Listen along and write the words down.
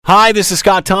Hi, this is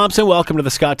Scott Thompson. Welcome to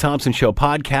the Scott Thompson Show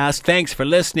Podcast. Thanks for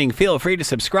listening. Feel free to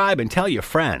subscribe and tell your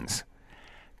friends.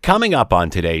 Coming up on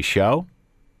today's show,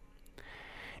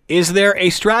 is there a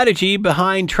strategy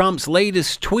behind Trump's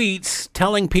latest tweets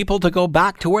telling people to go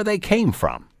back to where they came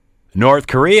from? North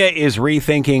Korea is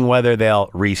rethinking whether they'll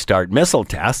restart missile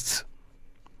tests.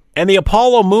 And the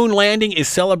Apollo moon landing is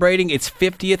celebrating its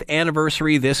 50th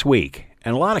anniversary this week.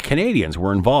 And a lot of Canadians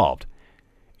were involved.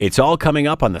 It's all coming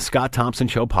up on the Scott Thompson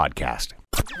Show Podcast.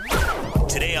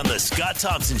 Today on the Scott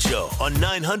Thompson Show on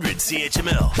 900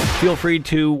 CHML. Feel free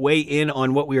to weigh in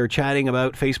on what we are chatting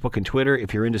about, Facebook and Twitter,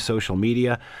 if you're into social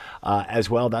media as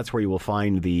well. That's where you will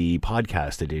find the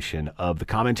podcast edition of the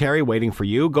commentary waiting for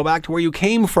you. Go back to where you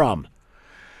came from.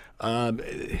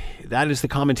 That is the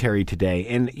commentary today.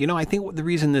 And, you know, I think the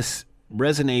reason this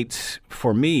resonates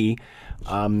for me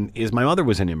is my mother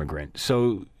was an immigrant.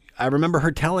 So I remember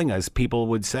her telling us, people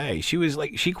would say,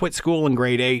 she quit school in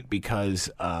grade 8 because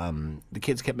the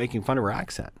kids kept making fun of her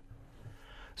accent.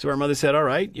 So our mother said, all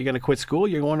right, you're going to quit school,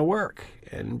 you're going to work.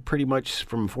 And pretty much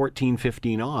from 14,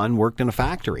 15 on, worked in a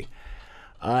factory.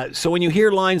 So when you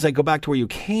hear lines like, go back to where you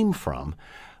came from,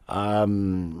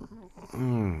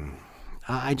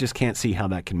 I just can't see how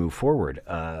that can move forward.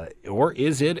 Or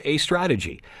is it a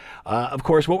strategy? Of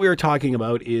course, what we were talking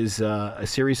about is a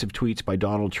series of tweets by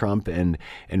Donald Trump and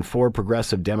 4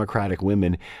 progressive Democratic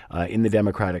women in the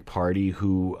Democratic Party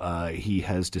who he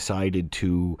has decided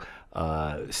to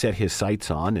set his sights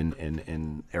on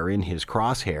and are in his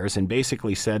crosshairs, and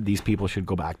basically said these people should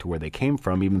go back to where they came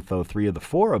from, even though 3 of the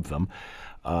 4 of them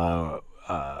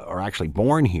are actually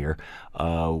born here.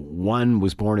 One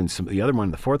was born in the other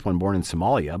one, the 4th one, born in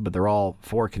Somalia, but they're all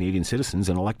 4 Canadian citizens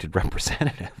and elected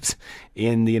representatives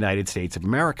in the United States of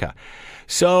America.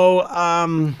 So,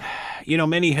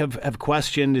 many have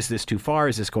questioned, is this too far?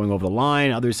 Is this going over the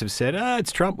line? Others have said,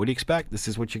 it's Trump. What do you expect? This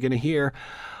is what you're going to hear.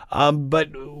 But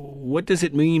what does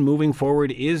it mean moving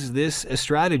forward? Is this a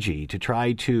strategy to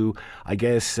try to,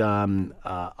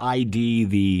 ID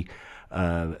the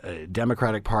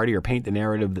Democratic Party, or paint the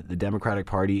narrative that the Democratic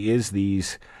Party is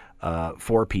these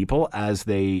 4 people as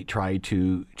they try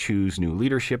to choose new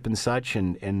leadership and such,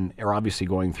 and are obviously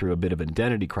going through a bit of an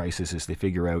identity crisis as they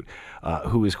figure out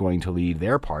who is going to lead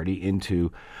their party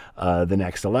into the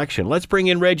next election. Let's bring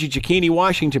in Reggie Cecchini,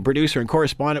 Washington producer and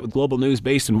correspondent with Global News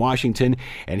based in Washington,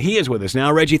 and he is with us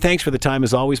now. Reggie, thanks for the time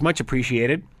as always. Much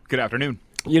appreciated. Good afternoon.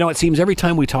 You know, it seems every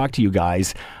time we talk to you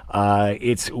guys,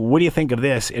 it's, what do you think of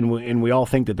this? And we all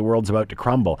think that the world's about to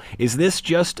crumble. Is this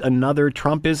just another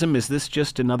Trumpism? Is this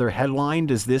just another headline?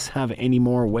 Does this have any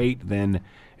more weight than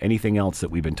anything else that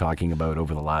we've been talking about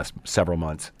over the last several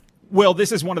months? Well,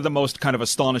 this is one of the most kind of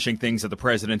astonishing things that the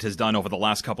president has done over the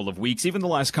last couple of weeks, even the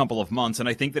last couple of months. And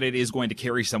I think that it is going to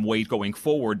carry some weight going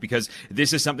forward, because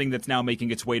this is something that's now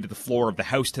making its way to the floor of the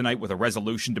House tonight with a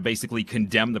resolution to basically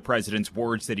condemn the president's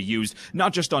words that he used,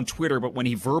 not just on Twitter, but when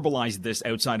he verbalized this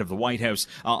outside of the White House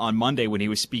on Monday when he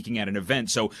was speaking at an event.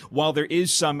 So while there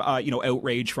is some,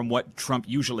 outrage from what Trump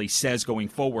usually says going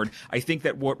forward, I think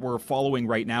that what we're following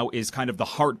right now is kind of the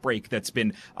heartbreak that's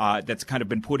been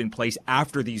put in place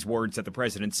after these words that the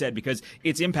president said, because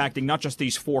it's impacting not just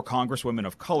these 4 congresswomen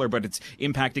of color, but it's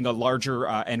impacting a larger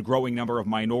and growing number of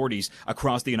minorities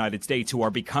across the United States who are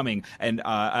becoming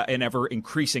an ever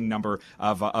increasing number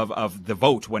of the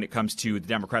vote when it comes to the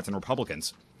Democrats and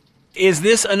Republicans. Is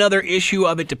this another issue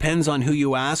of it depends on who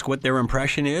you ask what their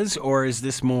impression is, or is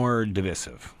this more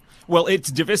divisive? Well,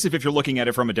 it's divisive if you're looking at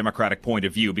it from a Democratic point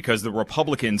of view, because the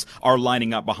Republicans are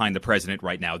lining up behind the president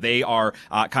right now. They are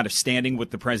kind of standing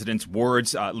with the president's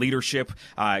words, leadership.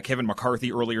 Kevin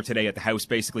McCarthy earlier today at the House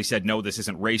basically said, no, this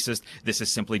isn't racist. This is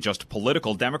simply just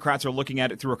political. Democrats are looking at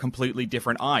it through a completely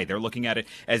different eye. They're looking at it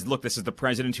as, look, this is the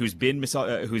president who's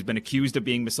been accused of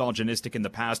being misogynistic in the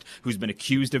past, who's been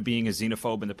accused of being a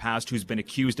xenophobe in the past, who's been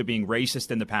accused of being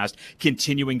racist in the past,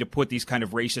 continuing to put these kind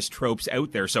of racist tropes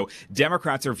out there. So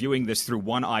Democrats are viewing this through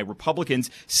one eye.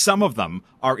 Republicans, some of them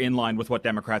are in line with what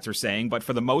Democrats are saying, but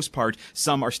for the most part,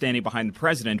 some are standing behind the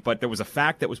president. But there was a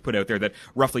fact that was put out there that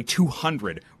roughly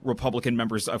 200 Republican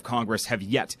members of Congress have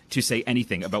yet to say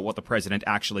anything about what the president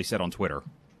actually said on Twitter.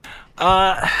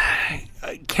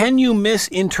 Can you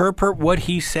misinterpret what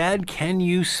he said? Can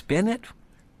you spin it?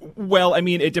 Well, I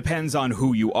mean, it depends on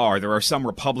who you are. There are some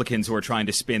Republicans who are trying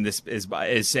to spin this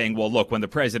as saying, well, look, when the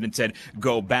president said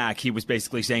go back, he was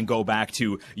basically saying go back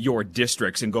to your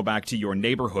districts and go back to your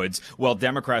neighborhoods. Well,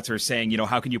 Democrats are saying,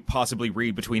 how can you possibly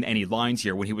read between any lines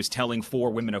here? When he was telling 4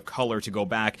 women of color to go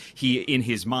back, he, in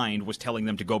his mind, was telling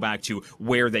them to go back to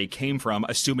where they came from,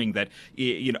 assuming that,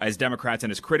 as Democrats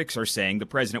and as critics are saying, the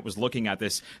president was looking at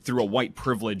this through a white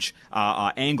privilege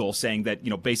angle, saying that,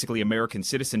 basically American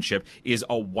citizenship is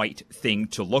a white thing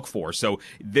to look for. So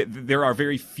there are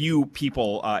very few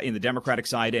people in the Democratic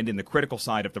side and in the critical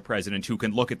side of the president who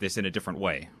can look at this in a different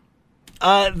way.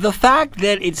 The fact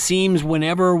that it seems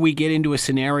whenever we get into a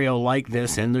scenario like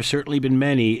this, and there's certainly been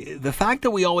many, the fact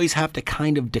that we always have to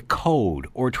kind of decode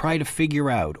or try to figure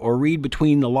out or read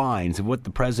between the lines of what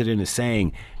the president is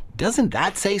saying, doesn't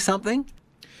that say something?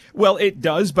 Well, it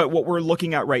does, but what we're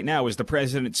looking at right now is the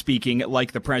president speaking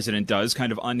like the president does,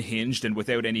 kind of unhinged and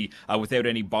without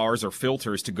any bars or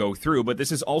filters to go through. But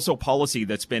this is also policy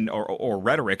that's been, or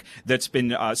rhetoric that's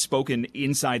been spoken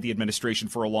inside the administration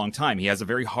for a long time. He has a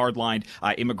very hard-lined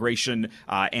immigration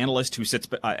analyst who sits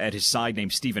at his side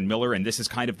named Stephen Miller, and this is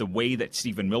kind of the way that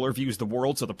Stephen Miller views the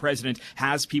world. So the president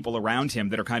has people around him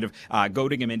that are kind of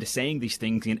goading him into saying these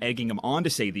things and egging him on to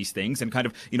say these things and kind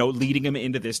of, leading him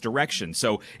into this direction.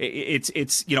 So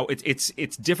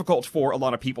it's difficult for a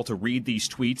lot of people to read these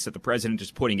tweets that the president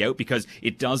is putting out because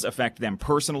it does affect them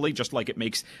personally, just like it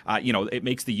makes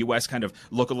the U.S. kind of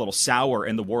look a little sour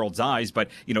in the world's eyes. But,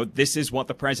 this is what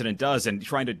the president does, and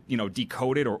trying to,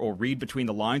 decode it or read between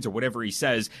the lines or whatever he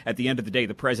says, at the end of the day,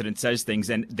 the president says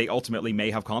things and they ultimately may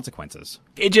have consequences.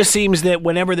 It just seems that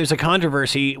whenever there's a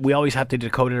controversy, we always have to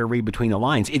decode it or read between the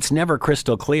lines. It's never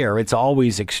crystal clear. It's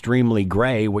always extremely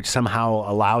gray, which somehow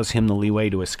allows him the leeway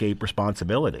to escape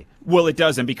responsibility. Well, it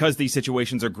does, and because these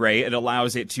situations are gray, it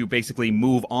allows it to basically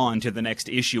move on to the next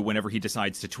issue whenever he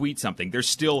decides to tweet something. There's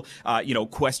still,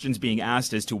 questions being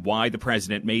asked as to why the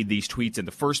president made these tweets in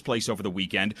the first place over the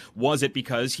weekend. Was it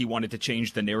because he wanted to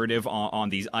change the narrative on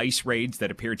these ICE raids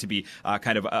that appeared to be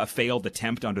kind of a failed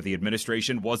attempt under the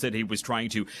administration? Was it he was trying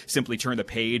to simply turn the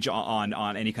page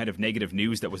on any kind of negative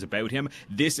news that was about him?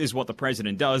 This is what the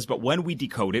president does, but when we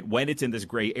decode it, when it's in this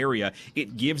gray area,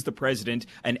 it gives the president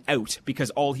an out, because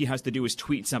all he has to do is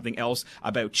tweet something else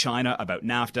about China, about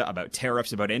NAFTA, about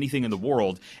tariffs, about anything in the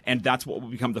world, and that's what will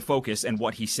become the focus, and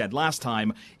what he said last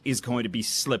time is going to be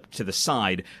slipped to the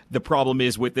side. The problem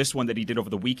is with this one that he did over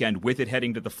the weekend, with it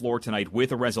heading to the floor tonight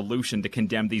with a resolution to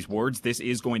condemn these words, this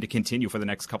is going to continue for the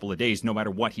next couple of days, no matter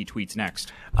what he tweets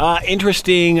next.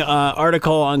 Interesting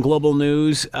article on Global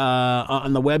News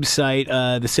on the website,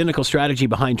 the cynical strategy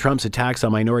behind Trump's attacks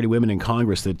on minority women in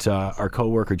Congress that our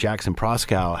co-worker Jackson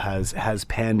Proskow has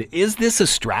penned. Is this a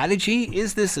strategy?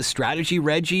 Is this a strategy,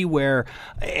 Reggie,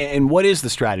 and what is the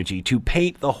strategy? To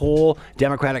paint the whole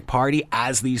Democratic Party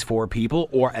as these 4 people,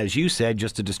 or as you said,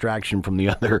 just a distraction from the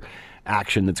other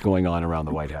action that's going on around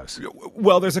the White House?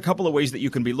 Well, there's a couple of ways that you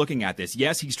can be looking at this.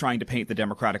 Yes, he's trying to paint the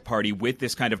Democratic Party with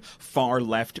this kind of far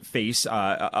left face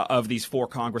of these 4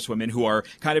 congresswomen who are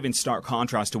kind of in stark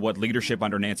contrast to what leadership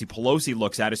under Nancy Pelosi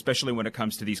looks at, especially when it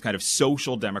comes to these kind of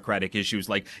social democratic issues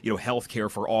like, health care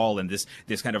for all and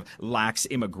this kind of lax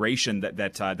immigration that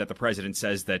the president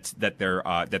says that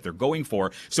they're going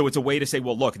for. So it's a way to say,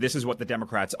 well, look, this is what the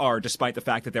Democrats are, despite the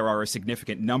fact that there are a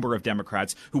significant number of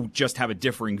Democrats who just have a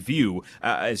differing view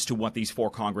as to what these 4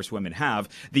 congresswomen have.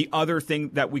 The other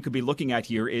thing that we could be looking at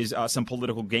here is some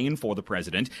political gain for the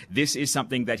president. This is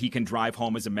something that he can drive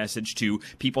home as a message to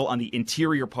people on the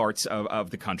interior parts of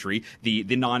the country, the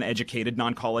non-educated,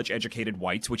 non-college educated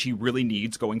whites, which he really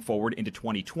needs going forward into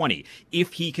 2020.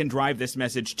 If he can drive this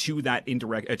message to that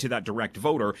direct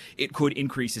voter, it could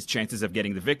increase his chances of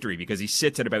getting the victory, because he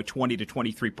sits at about 20 to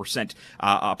 23%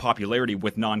 popularity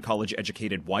with non-college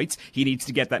educated whites. He needs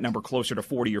to get that number closer to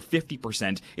 40 or 50%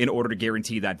 in order to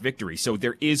guarantee that victory. So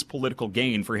there is political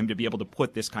gain for him to be able to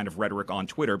put this kind of rhetoric on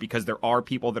Twitter, because there are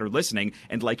people that are listening,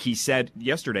 and like he said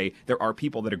yesterday, there are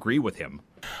people that agree with him.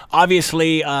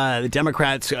 Obviously, the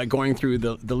Democrats going through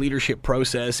the leadership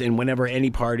process, and whenever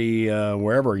any party,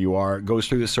 wherever you are, goes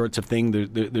through this sorts of thing,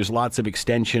 there's lots of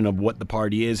extension of what the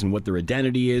party is and what their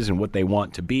identity is and what they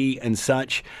want to be and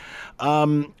such.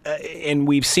 And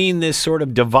we've seen this sort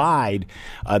of divide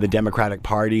the Democratic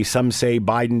Party. Some say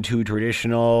Biden too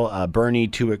traditional, Bernie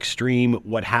too extreme,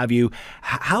 what have you.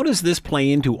 How does this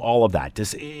play into all of that?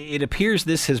 It appears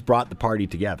this has brought the party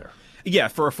together. Yeah,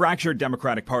 for a fractured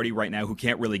Democratic Party right now who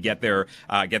can't really get their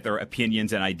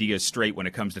opinions and ideas straight when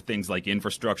it comes to things like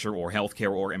infrastructure or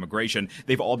healthcare or immigration,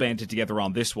 they've all banded together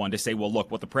on this one to say, well,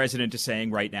 look, what the president is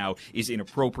saying right now is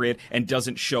inappropriate and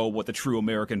doesn't show what the true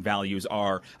American values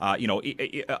are,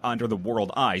 under the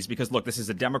world eyes. Because, look, this is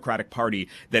a Democratic Party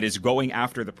that is going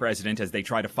after the president as they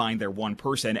try to find their one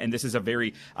person, and this is a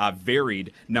very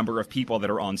varied number of people that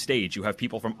are on stage. You have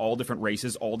people from all different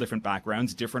races, all different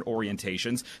backgrounds, different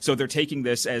orientations. So they're taking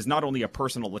this as not only a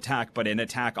personal attack, but an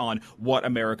attack on what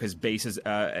America's base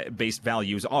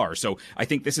values are. So I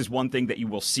think this is one thing that you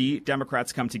will see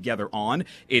Democrats come together on.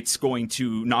 It's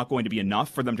not going to be enough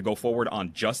for them to go forward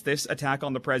on just this attack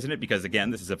on the president, because,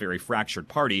 again, this is a very fractured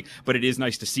party. But it is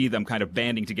nice to see them kind of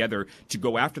banding together to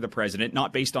go after the president,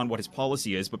 not based on what his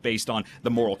policy is, but based on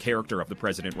the moral character of the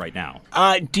president right now.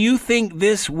 Do you think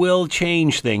this will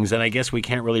change things? And I guess we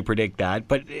can't really predict that,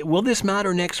 but will this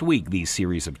matter next week, these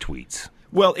series of tweets?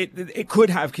 Well, it could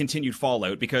have continued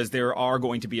fallout because there are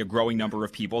going to be a growing number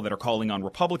of people that are calling on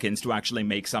Republicans to actually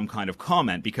make some kind of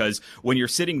comment, because when you're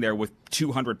sitting there with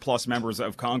 200 plus members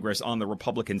of Congress on the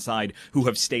Republican side who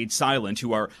have stayed silent,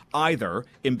 who are either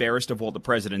embarrassed of what the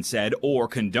president said or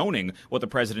condoning what the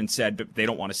president said, but they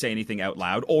don't want to say anything out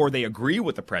loud, or they agree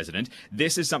with the president,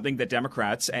 this is something that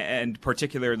Democrats, and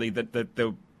particularly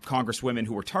the congresswomen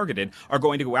who were targeted, are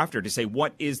going to go after to say,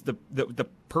 what is the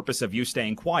purpose of you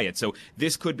staying quiet? So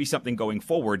this could be something going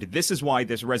forward. This is why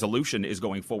this resolution is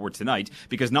going forward tonight,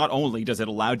 because not only does it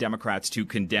allow Democrats to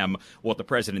condemn what the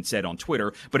president said on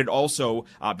Twitter, but it also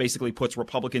basically puts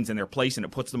Republicans in their place, and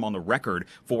it puts them on the record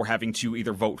for having to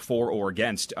either vote for or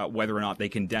against whether or not they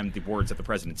condemn the words that the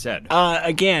president said.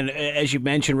 Again, as you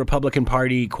mentioned, Republican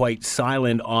Party quite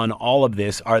silent on all of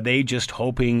this. Are they just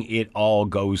hoping it all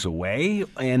goes away?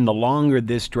 And the longer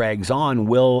this drags on,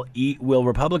 will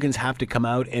Republicans have to come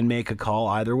out and make a call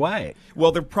either way?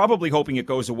 Well, they're probably hoping it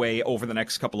goes away over the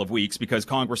next couple of weeks, because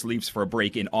Congress leaves for a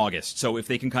break in August. So if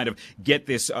they can kind of get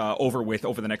this over with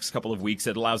over the next couple of weeks,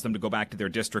 it allows them to go back to their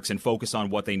districts and focus on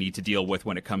what they need to deal with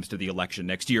when it comes to the election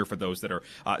next year for those that are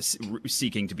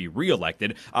seeking to be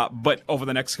reelected. But over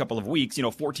the next couple of weeks,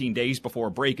 14 days before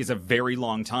a break is a very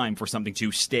long time for something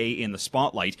to stay in the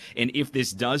spotlight. And if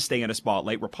this does stay in a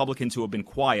spotlight, Republicans who have been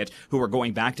quiet, who are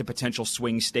going back to potential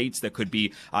swing states that could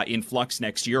be in flux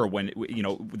next year when,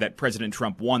 that President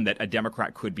Trump won, that a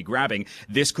Democrat could be grabbing,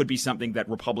 this could be something that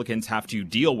Republicans have to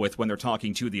deal with when they're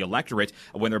talking to the electorate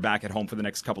when they're back at home for the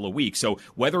next couple of weeks. So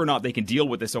whether or not they can deal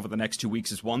with this over the next 2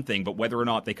 weeks is one thing, but whether or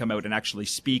not they come out and actually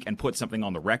speak and put something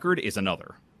on the record is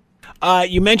another.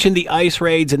 You mentioned the ICE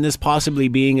raids and this possibly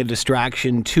being a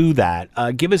distraction to that.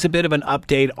 Give us a bit of an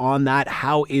update on that.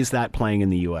 How is that playing in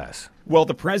the U.S.? Well,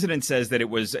 the president says that it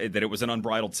was an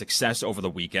unbridled success over the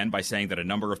weekend by saying that a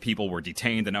number of people were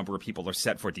detained, a number of people are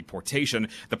set for deportation.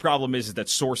 The problem is that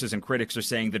sources and critics are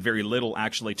saying that very little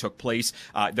actually took place.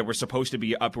 There were supposed to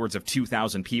be upwards of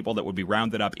 2,000 people that would be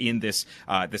rounded up in this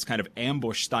kind of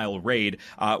ambush-style raid.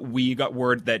 We got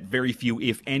word that very few,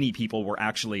 if any, people were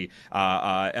actually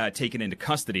taken into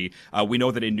custody. We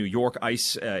know that in New York,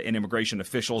 ICE and immigration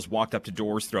officials walked up to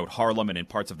doors throughout Harlem and in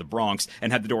parts of the Bronx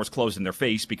and had the doors closed in their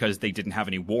face because they didn't have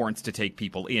any warrants to take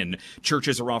people in.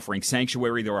 Churches are offering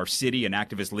sanctuary. There are city and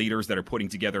activist leaders that are putting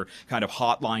together kind of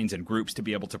hotlines and groups to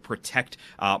be able to protect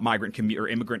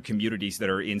immigrant communities that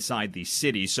are inside these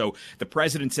cities. So the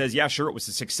president says, yeah, sure, it was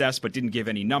a success, but didn't give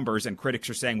any numbers. And critics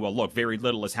are saying, well, look, very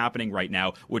little is happening right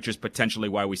now, which is potentially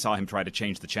why we saw him try to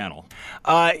change the channel.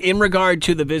 In regard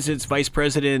to the visits Vice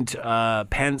President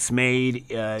Pence made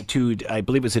to, I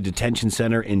believe it was a detention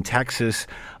center in Texas,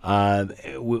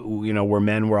 where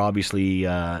men were obviously,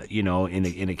 in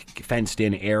a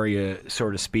fenced-in area,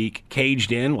 so to speak,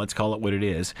 caged in, let's call it what it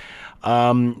is.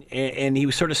 And he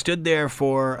sort of stood there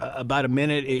for about a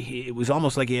minute. It was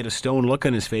almost like he had a stone look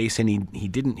on his face, and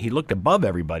he looked above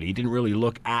everybody. He didn't really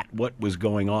look at what was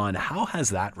going on. How has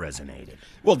that resonated?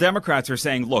 Well, Democrats are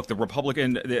saying, look, the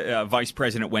Republican vice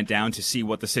president went down to see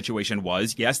what the situation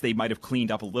was. Yes, they might have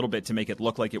cleaned up a little bit to make it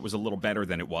look like it was a little better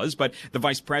than it was, but the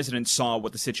vice president saw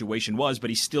what the situation was, but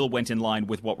he still went in line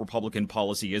with what Republican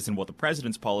policy is and what the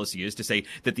president's policy is, to say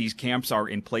that these camps are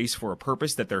in place for a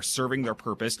purpose, that they're serving their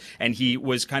purpose, and he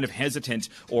was kind of hesitant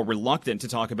or reluctant to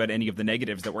talk about any of the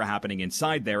negatives that were happening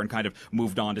inside there and kind of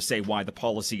moved on to say why the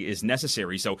policy is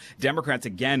necessary. So Democrats,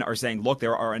 again, are saying, look,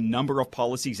 there are a number of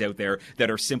policies out there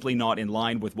that are simply not in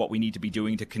line with what we need to be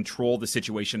doing to control the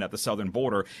situation at the southern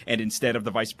border. And instead of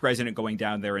the vice president going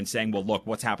down there and saying, well, look,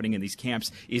 what's happening in these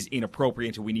camps is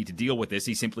inappropriate and we need to deal with this,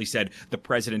 he's simply said the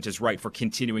president is right for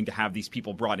continuing to have these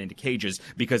people brought into cages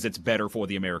because it's better for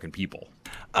the American people.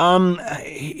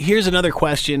 Here's another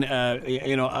question,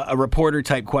 a reporter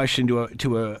type question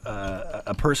to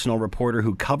a personal reporter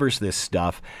who covers this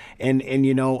stuff. And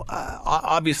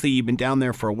obviously you've been down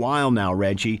there for a while now,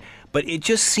 Reggie, but it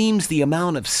just seems the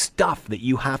amount of stuff that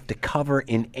you have to cover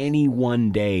in any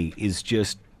one day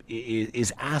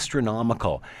is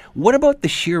astronomical. What about the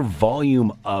sheer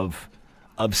volume of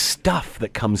stuff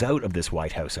that comes out of this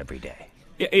White House every day?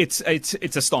 It's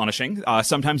astonishing.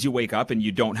 Sometimes you wake up and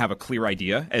you don't have a clear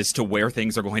idea as to where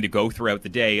things are going to go throughout the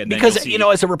day. And because,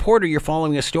 as a reporter, you're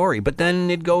following a story, but then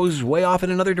it goes way off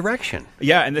in another direction.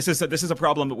 Yeah, and this is a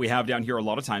problem that we have down here a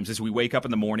lot of times is we wake up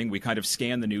in the morning, we kind of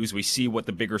scan the news, we see what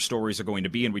the bigger stories are going to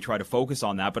be, and we try to focus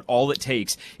on that. But all it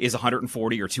takes is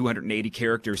 140 or 280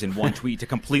 characters in one tweet to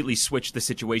completely switch the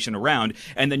situation around,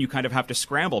 and then you kind of have to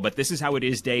scramble. But this is how it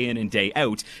is day in and day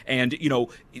out. And,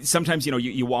 sometimes,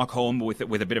 you walk home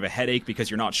with a bit of a headache because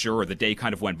you're not sure, or the day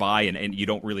kind of went by and you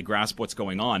don't really grasp what's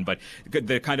going on. But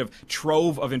the kind of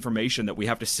trove of information that we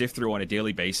have to sift through on a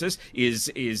daily basis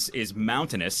is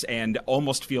mountainous and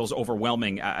almost feels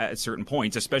overwhelming at certain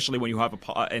points, especially when you have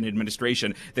an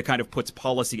administration that kind of puts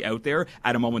policy out there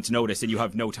at a moment's notice and you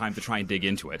have no time to try and dig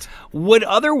into it. Would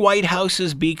other White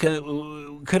Houses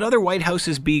could other White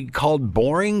Houses be called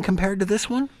boring compared to this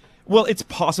one? Well, it's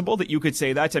possible that you could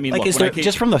say that. I mean,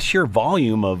 just from the sheer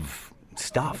volume of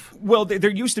stuff. Well, there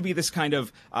used to be this kind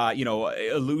of,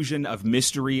 illusion of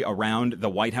mystery around the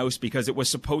White House because it was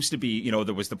supposed to be,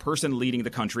 there was the person leading the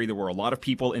country. There were a lot of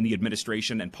people in the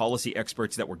administration and policy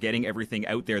experts that were getting everything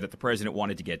out there that the president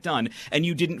wanted to get done. And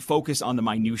you didn't focus on the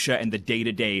minutia and the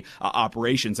day-to-day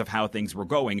operations of how things were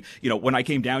going. When I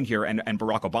came down here and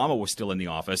Barack Obama was still in the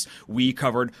office, we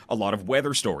covered a lot of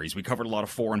weather stories. We covered a lot of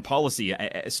foreign policy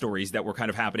stories that were kind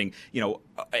of happening,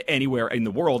 anywhere in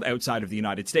the world outside of the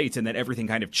United States. And then everything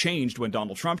kind of changed when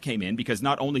Donald Trump came in, because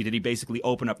not only did he basically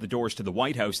open up the doors to the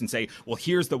White House and say, well,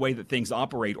 here's the way that things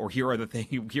operate, or here are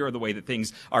the way that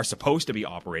things are supposed to be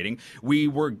operating. We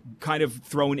were kind of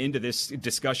thrown into this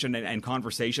discussion and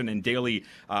conversation and daily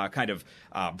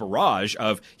barrage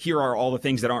of here are all the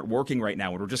things that aren't working right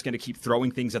now, and we're just going to keep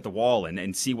throwing things at the wall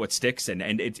and see what sticks. And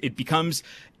it becomes...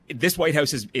 This White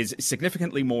House is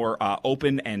significantly more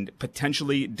open and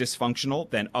potentially dysfunctional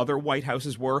than other White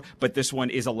Houses were, but this one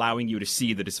is allowing you to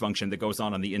see the dysfunction that goes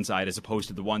on the inside as opposed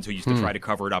to the ones who used to try to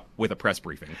cover it up with a press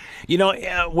briefing.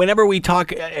 Whenever we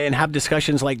talk and have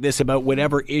discussions like this about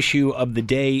whatever issue of the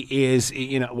day is,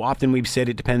 often we've said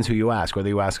it depends who you ask, whether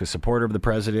you ask a supporter of the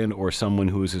president or someone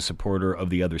who is a supporter of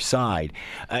the other side.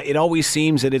 It always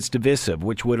seems that it's divisive,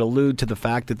 which would allude to the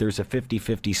fact that there's a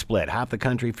 50-50 split. Half the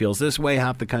country feels this way,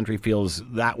 half the country feels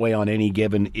that way on any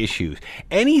given issue.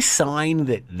 Any sign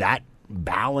that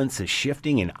balance is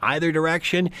shifting in either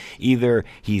direction? Either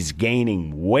he's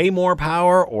gaining way more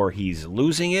power or he's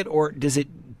losing it, or does it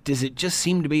just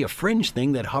seem to be a fringe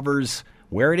thing that hovers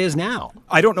where it is now?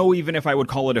 I don't know even if I would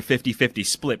call it a 50-50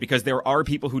 split, because there are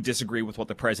people who disagree with what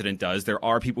the president does. There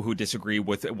are people who disagree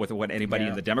with what anybody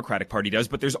in the Democratic Party does.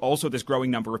 But there's also this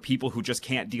growing number of people who just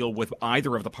can't deal with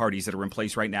either of the parties that are in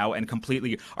place right now and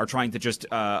completely are trying to just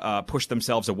push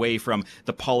themselves away from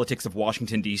the politics of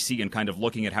Washington, D.C. and kind of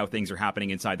looking at how things are happening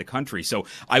inside the country. So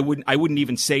I wouldn't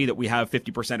even say that we have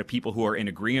 50% of people who are in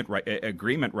agreement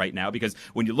right now, because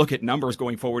when you look at numbers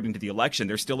going forward into the election,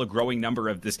 there's still a growing number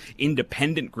of this independent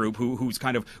group who's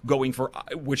kind of going for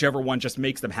whichever one just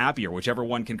makes them happier, whichever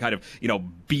one can kind of,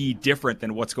 be different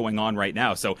than what's going on right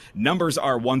now. So numbers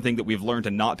are one thing that we've learned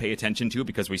to not pay attention to,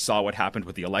 because we saw what happened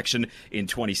with the election in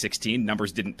 2016.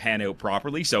 Numbers didn't pan out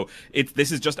properly. So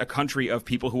this is just a country of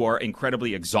people who are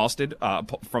incredibly exhausted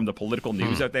from the political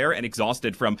news out there and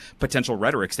exhausted from potential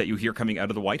rhetorics that you hear coming out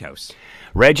of the White House.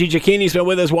 Reggie Cecchini's been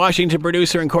with us, Washington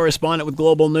producer and correspondent with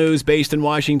Global News, based in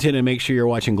Washington. And make sure you're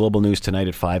watching Global News tonight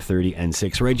at 5:30 and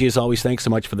 6. Reggie, as always, thanks so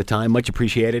much for the time. Much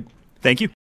appreciated. Thank you.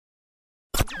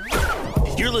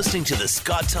 You're listening to the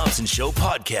Scott Thompson Show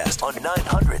Podcast on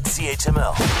 900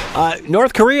 CHML.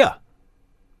 North Korea.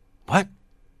 What?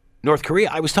 North Korea.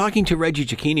 I was talking to Reggie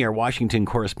Cecchini, our Washington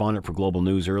correspondent for Global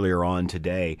News, earlier on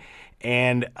today.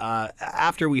 And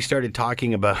after we started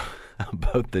talking about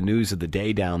the news of the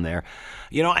day down there,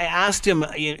 I asked him,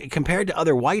 compared to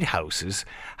other White Houses,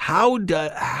 how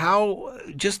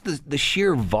just the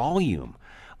sheer volume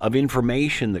of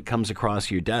information that comes across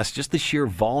your desk, just the sheer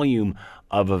volume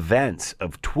of events,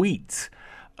 of tweets,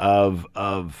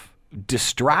 of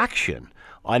distraction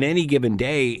on any given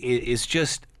day is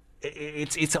just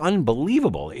it's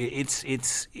unbelievable. It's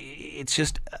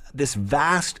just this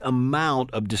vast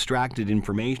amount of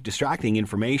distracting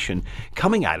information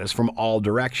coming at us from all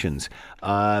directions.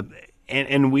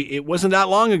 And it wasn't that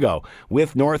long ago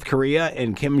with North Korea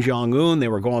and Kim Jong-un. They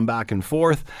were going back and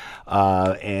forth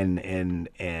and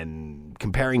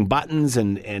comparing buttons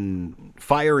and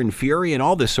fire and fury and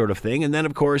all this sort of thing. And then,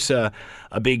 of course, a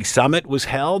big summit was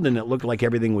held and it looked like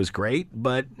everything was great,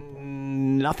 but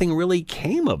nothing really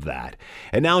came of that.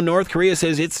 And now North Korea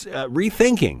says it's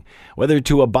rethinking whether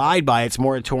to abide by its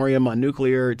moratorium on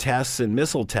nuclear tests and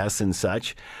missile tests and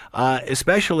such,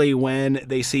 especially when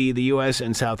they see the U.S.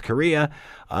 and South Korea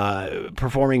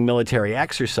performing military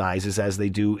exercises as they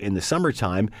do in the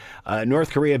summertime.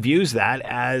 North Korea views that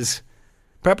as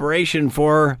preparation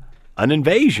for an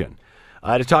invasion.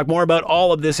 To talk more about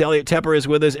all of this, Elliot Tepper is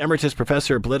with us, Emeritus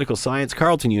Professor of Political Science,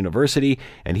 Carleton University,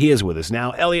 and he is with us now.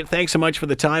 Elliot, thanks so much for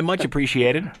the time. Much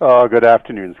appreciated. Oh, good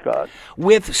afternoon, Scott.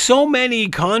 With so many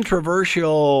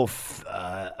controversial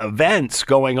events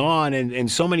going on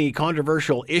and so many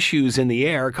controversial issues in the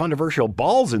air, controversial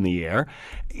balls in the air,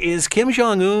 is Kim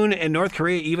Jong-un and North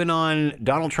Korea even on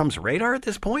Donald Trump's radar at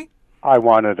this point? I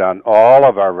want it on all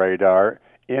of our radar.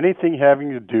 Anything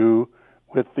having to do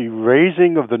with the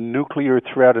raising of the nuclear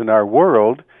threat in our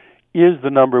world is the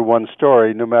number one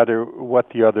story, no matter what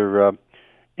the other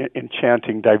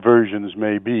enchanting diversions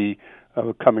may be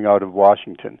coming out of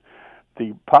Washington.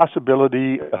 The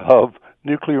possibility of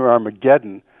nuclear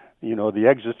Armageddon, the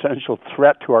existential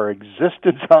threat to our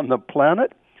existence on the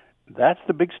planet, that's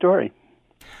the big story.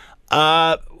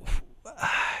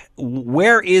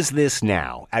 Where is this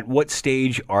now? At what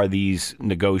stage are these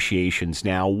negotiations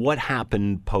now? What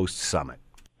happened post-summit?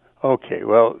 Okay,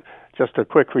 well, just a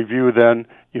quick review then.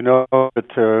 You know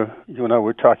that you and I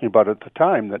were talking about at the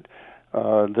time that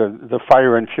the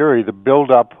fire and fury, the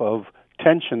buildup of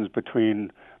tensions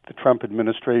between the Trump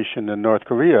administration and North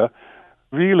Korea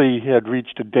really had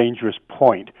reached a dangerous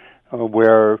point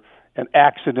where an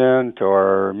accident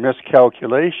or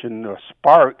miscalculation or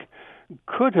spark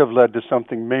could have led to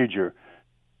something major.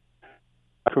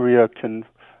 Korea can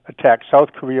attack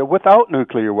South Korea without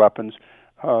nuclear weapons,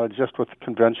 just with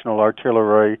conventional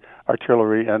artillery,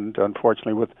 and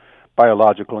unfortunately with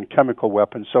biological and chemical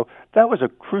weapons. So that was a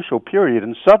crucial period,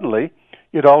 and suddenly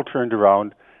it all turned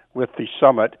around with the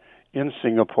summit in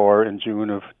Singapore in June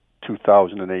of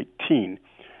 2018.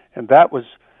 And that was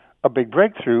a big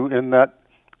breakthrough in that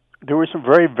there were some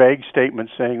very vague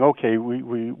statements saying, okay, we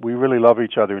really love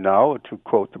each other now, to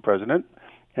quote the president,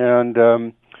 and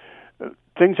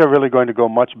things are really going to go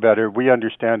much better. We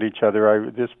understand each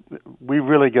other. We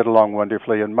really get along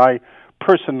wonderfully, and my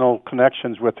personal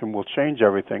connections with him will change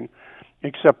everything,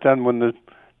 except then when the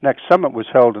next summit was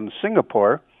held in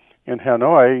Singapore, in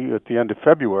Hanoi, at the end of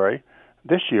February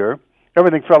this year,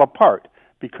 everything fell apart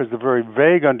because the very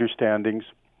vague understandings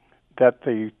that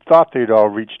they thought they'd all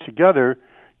reached together,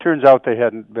 turns out they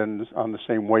hadn't been on the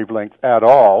same wavelength at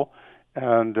all,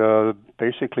 and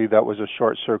basically that was a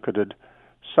short-circuited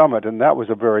summit, and that was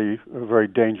a very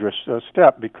dangerous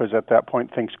step, because at that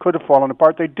point things could have fallen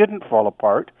apart. They didn't fall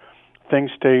apart. Things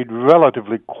stayed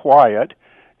relatively quiet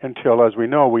until, as we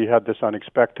know, we had this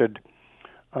unexpected,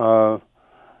 I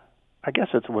guess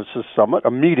it was a summit,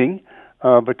 a meeting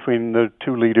between the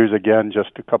two leaders again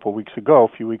just a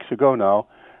few weeks ago now,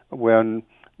 when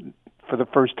for the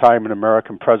first time an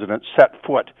American president set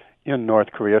foot in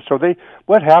North Korea. So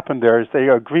what happened there is they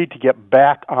agreed to get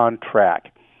back on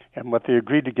track. And what they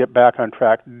agreed to get back on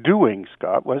track doing,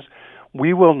 Scott, was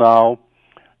we will now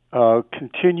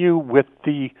continue with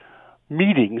the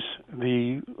meetings,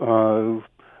 the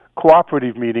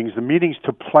cooperative meetings, the meetings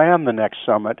to plan the next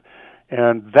summit.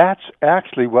 And that's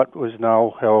actually what was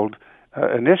now held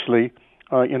initially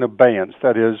in abeyance.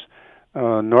 That is,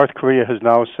 North Korea has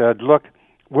now said, look,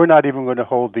 we're not even going to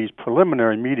hold these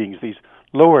preliminary meetings, these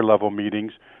lower-level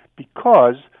meetings,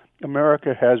 because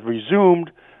America has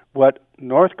resumed what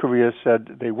North Korea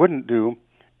said they wouldn't do,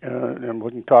 and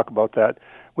wouldn't talk about that,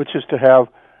 which is to have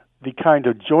the kind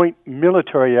of joint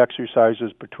military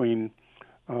exercises between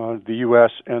the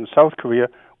U.S. and South Korea,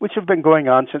 which have been going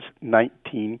on since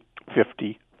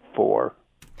 1954.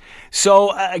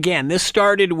 So, again, this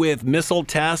started with missile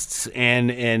tests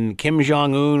and Kim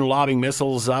Jong-un lobbing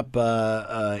missiles up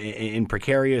in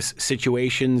precarious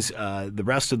situations. The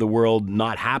rest of the world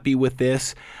not happy with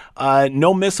this.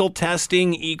 No missile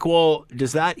testing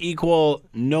does that equal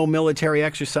no military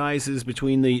exercises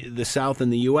between the South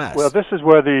and the U.S.? Well, this is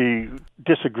where the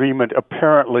disagreement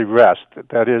apparently rests.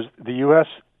 That is, the U.S.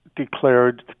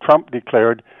 Trump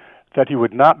declared that he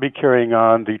would not be carrying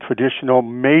on the traditional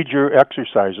major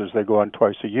exercises. They go on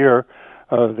twice a year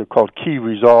They're called Key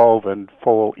Resolve and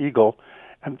Foal Eagle.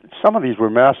 And some of these were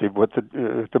massive. With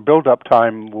the build-up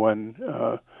time when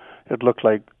it looked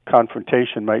like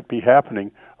confrontation might be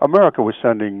happening, America was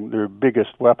sending their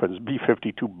biggest weapons,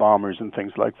 B-52 bombers and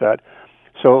things like that.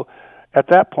 So at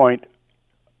that point,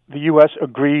 the U.S.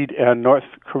 agreed and North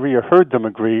Korea heard them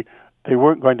agree they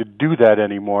weren't going to do that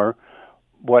anymore.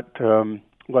 What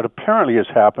apparently has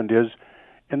happened is,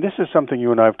 and this is something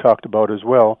you and I have talked about as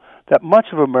well, that much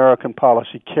of American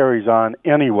policy carries on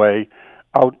anyway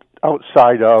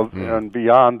outside of and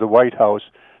beyond the White House,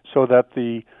 so that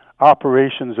the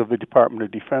operations of the Department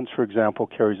of Defense, for example,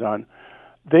 carries on.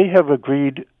 They have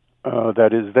agreed,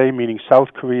 that is they meaning South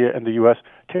Korea and the U.S.,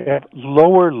 to have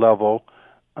lower level,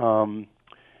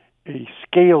 a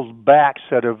scaled back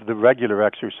set of the regular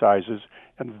exercises,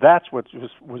 and that's what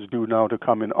was due now to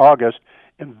come in August,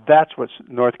 and that's what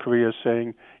North Korea is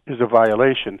saying is a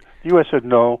violation. The U.S. said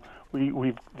no.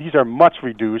 These are much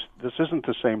reduced. This isn't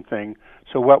the same thing.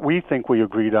 So what we think we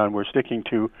agreed on, we're sticking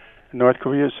to. North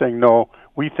Korea is saying no.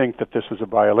 We think that this is a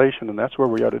violation, and that's where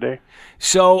we are today.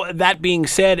 So that being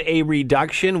said, a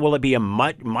reduction, will it be a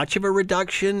much of a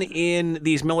reduction in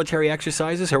these military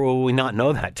exercises, or will we not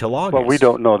know that till August? Well, we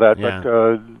don't know that, but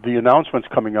the announcements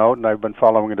coming out, and I've been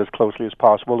following it as closely as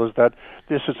possible, is that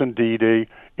this is indeed a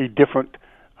different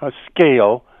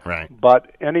scale. Right.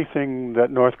 But anything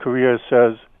that North Korea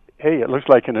says, hey, it looks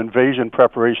like an invasion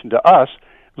preparation to us,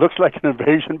 looks like an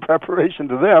invasion preparation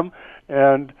to them,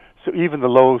 and so even the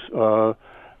lower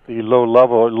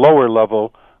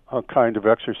level kind of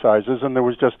exercises, and there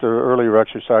was just earlier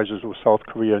exercises with South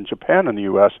Korea and Japan and the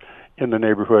U.S. in the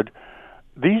neighborhood.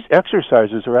 These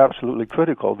exercises are absolutely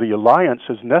critical. The alliance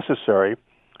is necessary.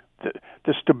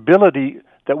 The stability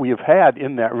that we have had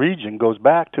in that region goes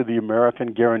back to the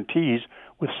American guarantees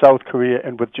with South Korea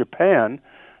and with Japan,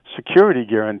 security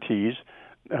guarantees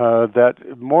that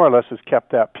more or less has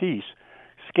kept that peace.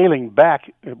 Scaling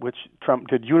back, which Trump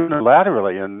did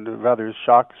unilaterally and rather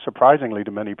surprisingly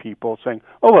to many people, saying,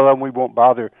 oh, well, then we won't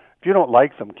bother. If you don't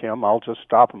like them, Kim, I'll just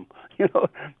stop them.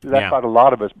 That caught a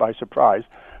lot of us by surprise.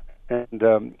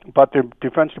 And but the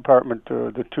Defense Department,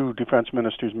 the two defense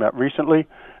ministers met recently,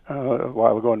 a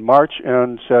while ago in March,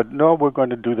 and said, no, we're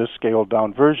going to do this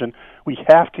scaled-down version. We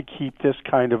have to keep this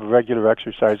kind of regular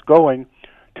exercise going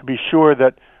to be sure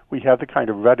that we have the kind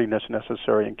of readiness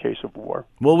necessary in case of war.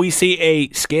 Will we see a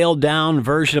scaled-down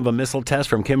version of a missile test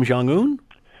from Kim Jong-un?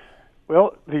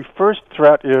 Well, the first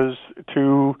threat is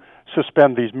to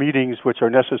suspend these meetings, which are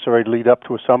necessary to lead up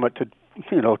to a summit to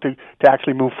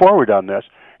actually move forward on this.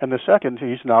 And the second,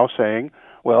 he's now saying,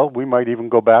 well, we might even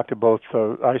go back to both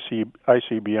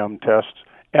ICBM tests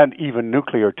and even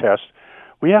nuclear tests.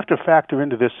 We have to factor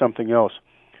into this something else.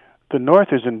 The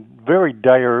North is in very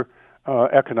dire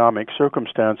economic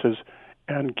circumstances,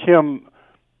 and Kim,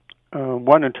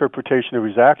 one interpretation of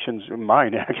his actions,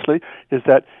 mine actually, is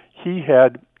that he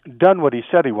had done what he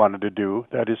said he wanted to do.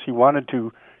 That is, he wanted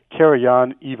to carry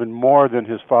on even more than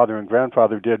his father and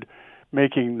grandfather did,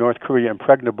 making North Korea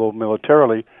impregnable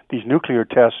militarily. These nuclear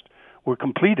tests were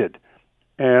completed.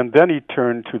 And then he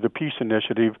turned to the peace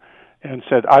initiative and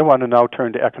said, I want to now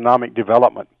turn to economic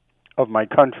development of my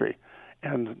country.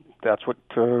 And that's what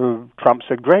Trump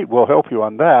said, great, we'll help you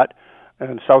on that.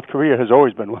 And South Korea has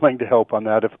always been willing to help on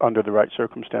that if under the right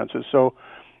circumstances. So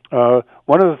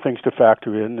one of the things to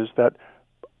factor in is that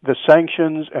the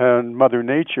sanctions and Mother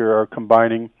Nature are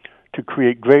combining to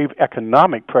create grave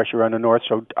economic pressure on the North.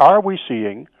 So are we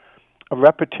seeing a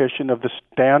repetition of the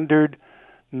standard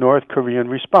North Korean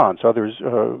response?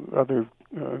 Other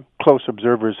close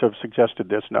observers have suggested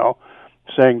this now,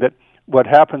 saying that what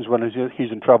happens when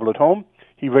he's in trouble at home,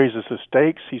 he raises the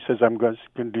stakes. He says, I'm going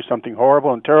to do something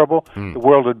horrible and terrible. The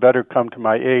world had better come to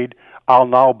my aid. I'll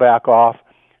now back off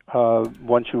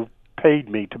once you've paid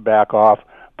me to back off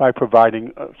by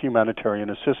providing humanitarian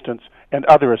assistance and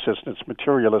other assistance,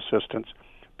 material assistance,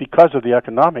 because of the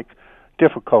economic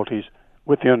difficulties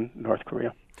within North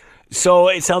Korea. So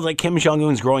it sounds like Kim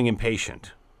Jong-un's growing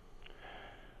impatient.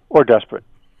 Or desperate.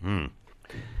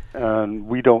 And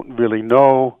we don't really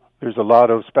know. There's a lot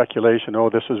of speculation.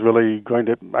 This is really going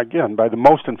to, again, by the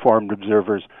most informed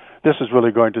observers, this is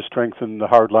really going to strengthen the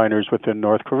hardliners within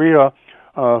North Korea,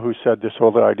 who said this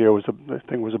whole idea was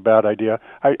a bad idea.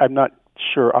 I'm not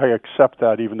sure I accept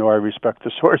that, even though I respect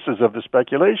the sources of the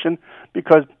speculation,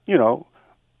 because,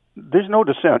 there's no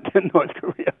dissent in North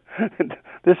Korea.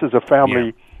 This is a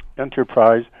family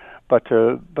enterprise, but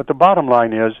the bottom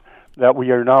line is that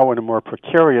we are now in a more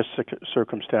precarious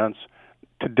circumstance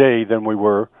today than we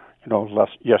were,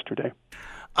 yesterday.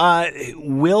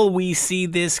 Will we see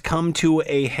this come to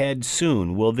a head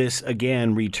soon? Will this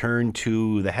again return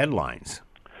to the headlines?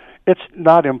 It's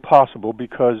not impossible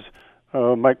because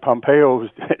Mike Pompeo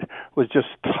was just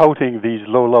touting these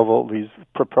low-level, these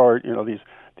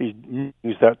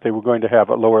meetings that they were going to have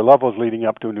at lower levels leading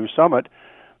up to a new summit.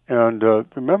 And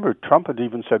remember, Trump had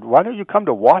even said, "Why don't you come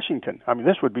to Washington?" I mean,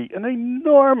 this would be an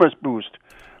enormous boost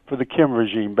for the Kim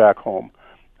regime back home.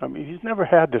 I mean, he's never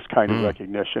had this kind of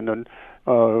recognition, and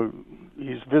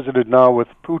he's visited now with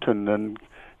Putin and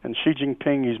Xi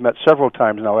Jinping. He's met several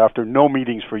times now after no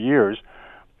meetings for years.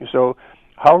 So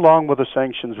how long will the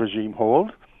sanctions regime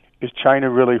hold? Is China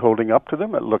really holding up to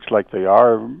them? It looks like they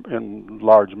are in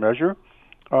large measure.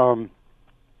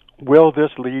 Will this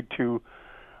lead to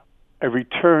a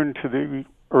return to the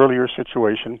earlier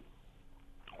situation?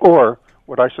 Or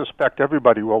what I suspect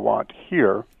everybody will want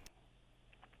here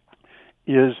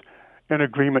is an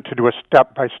agreement to do a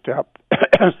step-by-step,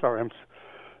 sorry, I'm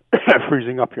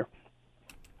freezing up here,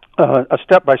 a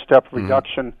step-by-step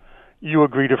reduction. You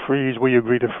agree to freeze, we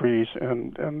agree to freeze,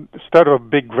 and instead of a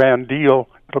big grand deal,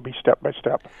 it'll be step by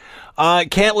step.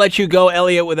 Can't let you go,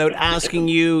 Elliot, without asking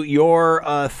you your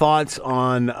thoughts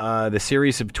on the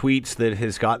series of tweets that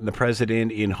has gotten the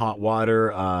president in hot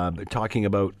water, talking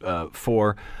about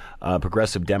four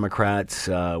progressive Democrats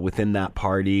within that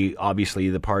party. Obviously,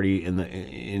 the party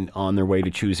on their way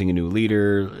to choosing a new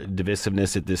leader,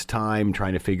 divisiveness at this time,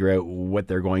 trying to figure out what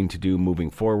they're going to do moving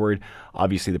forward.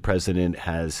 Obviously, the president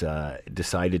has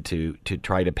decided to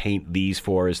try to paint these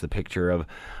four as the picture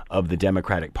of the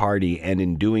Democratic Party, and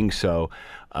in doing so,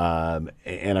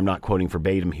 and I'm not quoting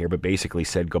verbatim here, but basically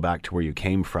said, go back to where you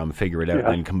came from, figure it out, and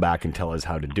then come back and tell us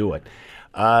how to do it.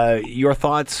 Your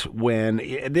thoughts when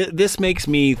this makes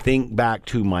me think back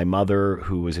to my mother,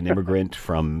 who was an immigrant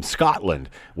from Scotland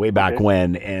way back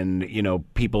when, and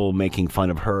people making fun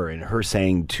of her and her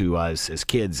saying to us as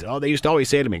kids, "Oh, they used to always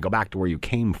say to me, go back to where you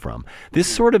came from." This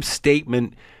sort of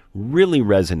statement really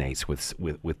resonates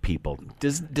with people.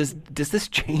 Does this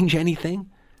change anything?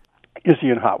 Is he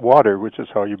in hot water, which is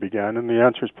how you began? And the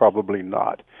answer is probably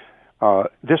not.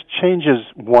 This changes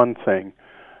one thing.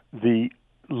 The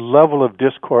level of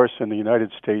discourse in the United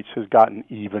States has gotten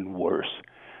even worse.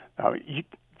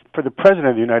 For the President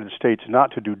of the United States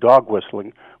not to do dog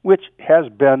whistling, which has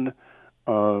been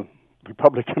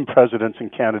Republican presidents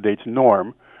and candidates'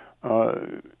 norm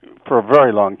for a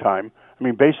very long time. I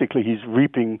mean, basically, he's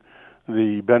reaping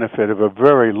the benefit of a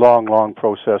very long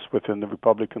process within the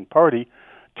Republican Party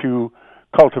to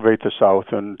cultivate the South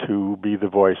and to be the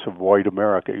voice of white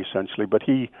America, essentially. But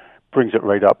he brings it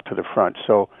right up to the front.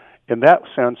 So in that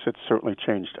sense, it's certainly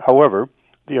changed. However,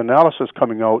 the analysis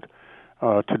coming out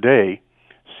today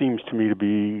seems to me to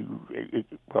be,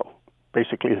 well,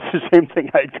 basically it's the same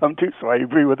thing I'd come to, so I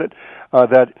agree with it,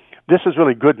 that this is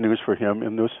really good news for him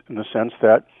in the sense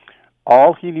that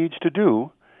all he needs to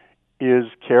do is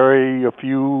carry a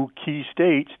few key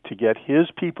states to get his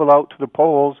people out to the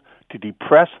polls, to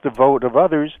depress the vote of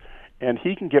others, and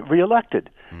he can get reelected.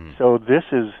 So this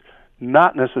is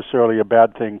not necessarily a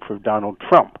bad thing for Donald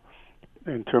Trump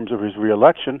in terms of his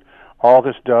reelection. All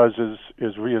this does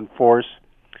is reinforce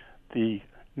the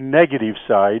negative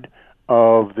side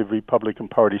of the Republican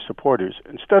Party supporters.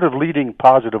 Instead of leading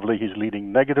positively, he's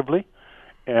leading negatively,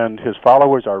 and his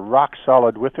followers are rock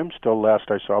solid with him, still last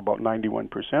I saw about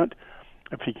 91%.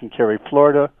 If he can carry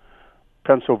Florida,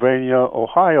 Pennsylvania,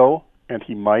 Ohio, and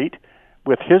he might,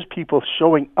 with his people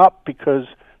showing up because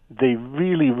they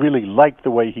really like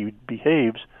the way he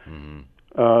behaves.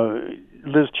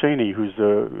 Liz Cheney, who's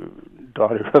the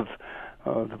daughter of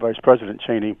the Vice President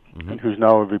Cheney, and who's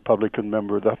now a Republican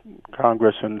member of the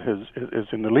Congress and is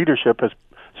in the leadership, has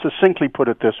succinctly put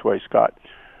it this way, Scott.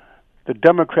 The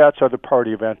Democrats are the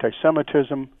party of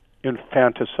anti-Semitism,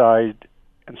 infanticide,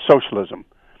 and socialism.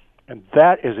 And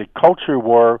that is a culture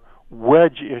war,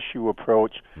 wedge issue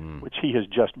approach, which he has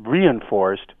just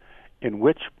reinforced, in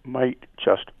which might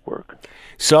just work.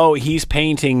 So he's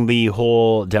painting the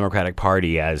whole Democratic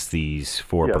Party as these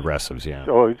four progressives,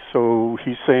 So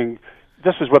he's saying,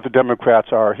 this is what the Democrats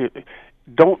are.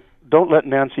 Don't let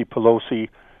Nancy Pelosi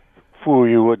fool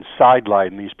you and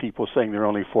sideline these people saying they're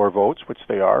only 4 votes, which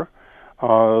they are.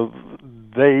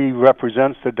 They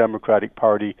represent the Democratic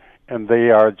Party, and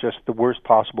they are just the worst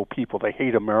possible people. They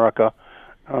hate America.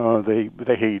 They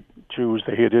hate Jews.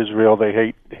 They hate Israel.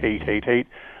 They hate.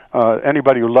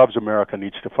 Anybody who loves America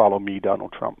needs to follow me,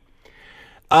 Donald Trump.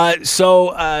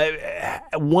 So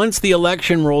once the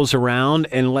election rolls around,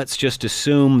 and let's just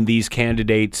assume these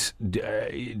candidates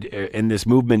and this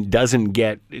movement doesn't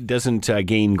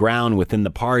gain ground within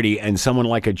the party, and someone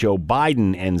like a Joe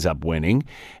Biden ends up winning,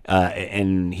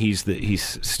 and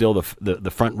he's still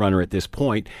the front runner at this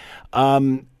point.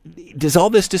 Does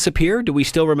all this disappear? Do we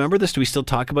still remember this? Do we still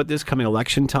talk about this coming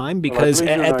election time? Because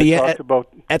at the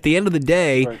end of the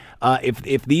day, right.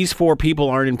 If these four people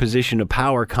aren't in position of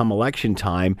power come election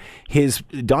time,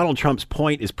 Donald Trump's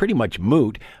point is pretty much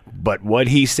moot. But what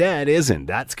he said isn't.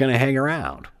 That's going to hang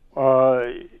around.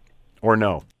 Or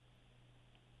no?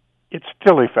 It's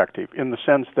still effective in the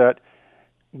sense that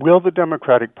will the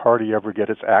Democratic Party ever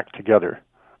get its act together?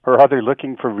 Or are they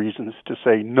looking for reasons to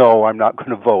say, no, I'm not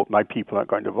going to vote, my people aren't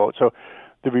going to vote? So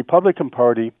the Republican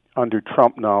Party under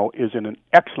Trump now is in an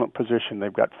excellent position.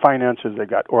 They've got finances, they've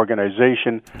got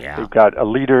organization, they've got a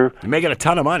leader. You're making a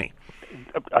ton of money.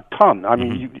 A ton. I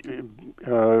mean,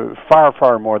 far,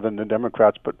 far more than the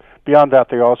Democrats. But beyond that,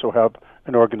 they also have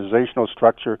an organizational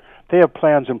structure. They have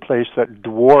plans in place that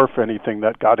dwarf anything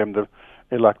that got him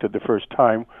elected the first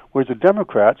time, whereas the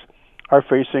Democrats are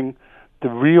facing the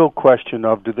real question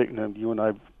of, you and I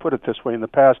have put it this way in the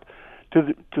past,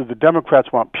 do the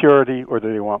Democrats want purity or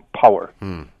do they want power?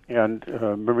 And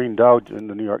Maureen Dowd in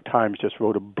the New York Times just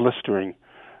wrote a blistering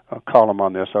column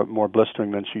on this, more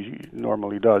blistering than she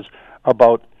normally does,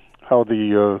 about how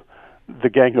the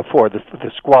Gang of Four,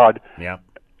 the squad, but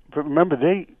remember,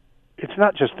 it's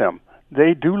not just them.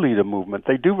 They do lead a movement.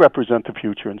 They do represent the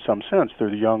future in some sense.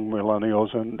 They're the young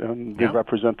millennials, and they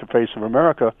represent the face of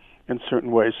America in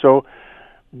certain ways. So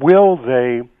will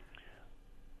they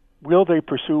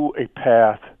pursue a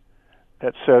path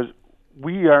that says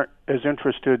we aren't as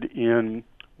interested in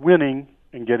winning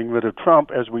and getting rid of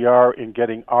Trump as we are in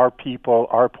getting our people,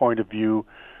 our point of view,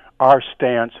 our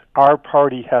stance? Our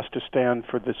party has to stand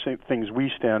for the same things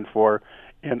we stand for,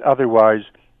 and otherwise,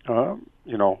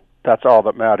 that's all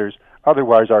that matters.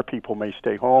 Otherwise, our people may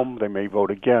stay home, they may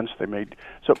vote against,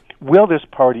 So will this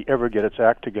party ever get its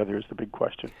act together is the big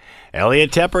question. Elliot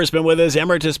Tepper has been with us,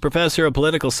 Emeritus Professor of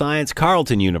Political Science,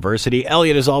 Carleton University.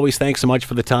 Elliot, as always, thanks so much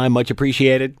for the time. Much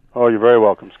appreciated. Oh, you're very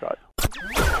welcome, Scott.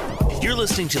 You're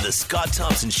listening to the Scott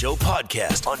Thompson Show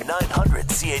Podcast on 900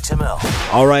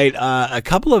 CHML. All right, a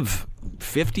couple of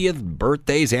 50th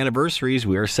birthdays, anniversaries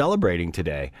we are celebrating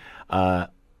today. The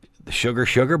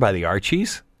Sugar by the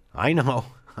Archies. I know.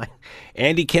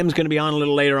 Andy Kim's going to be on a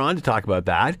little later on to talk about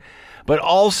that. But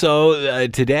also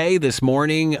this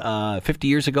morning, 50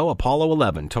 years ago, Apollo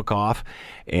 11 took off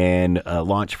and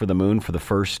launched for the moon for the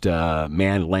first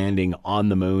manned landing on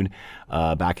the moon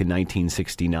back in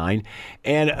 1969.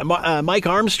 And Mike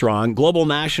Armstrong, global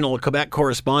national Quebec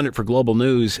correspondent for Global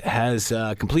News, has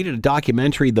completed a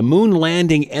documentary, The Moon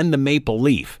Landing and the Maple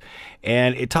Leaf.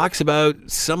 And it talks about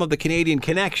some of the Canadian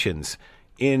connections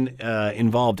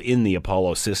involved in the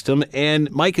Apollo system. And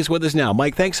Mike is with us now.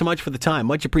 Mike, thanks so much for the time.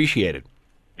 Much appreciated.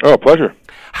 Oh, pleasure.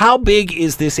 How big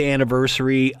is this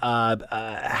anniversary?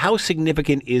 How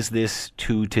significant is this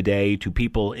to today, to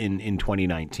people in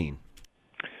 2019?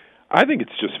 I think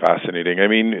it's just fascinating. I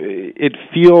mean, it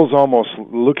feels almost,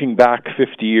 looking back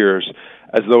 50 years,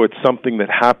 as though it's something that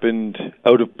happened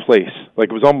out of place. Like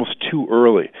it was almost too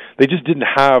early. They just didn't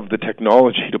have the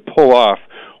technology to pull off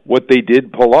what they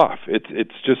did pull off.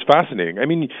 It's just fascinating. I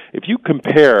mean, if you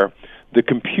compare the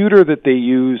computer that they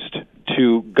used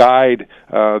to guide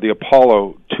the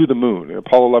Apollo to the moon,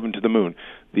 Apollo 11 to the moon,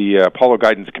 the Apollo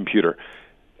guidance computer,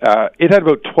 it had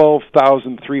about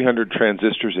 12,300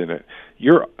 transistors in it.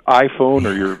 Your iPhone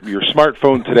or your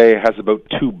smartphone today has about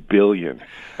 2 billion.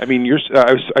 I mean,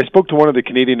 I spoke to one of the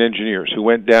Canadian engineers who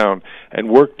went down and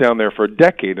worked down there for a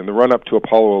decade in the run-up to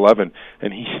Apollo 11,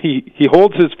 and he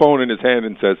holds his phone in his hand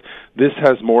and says, this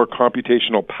has more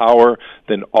computational power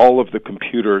than all of the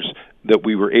computers that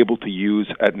we were able to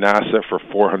use at NASA for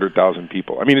 400,000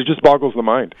 people. I mean, it just boggles the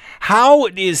mind. How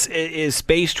is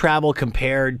space travel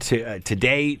compared to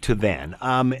today to then?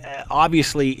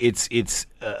 Obviously, it's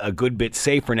a good bit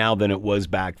safer now than it was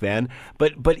back then.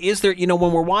 But is there,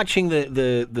 when we're watching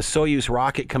the Soyuz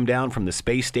rocket come down from the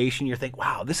space station, you think,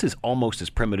 wow, this is almost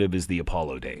as primitive as the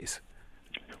Apollo days.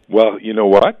 Well, you know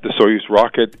what? The Soyuz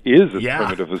rocket is as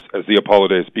primitive as the Apollo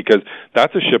days, because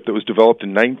that's a ship that was developed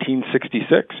in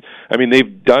 1966. I mean,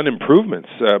 they've done improvements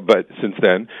but since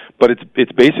then, but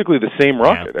it's basically the same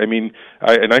rocket. Yeah. I mean,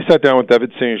 I sat down with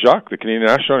David Saint-Jacques, the Canadian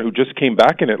astronaut who just came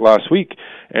back in it last week,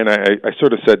 and I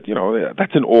sort of said,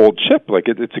 that's an old ship. Like,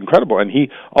 it's incredible. And he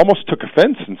almost took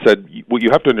offense and said, what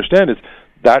you have to understand is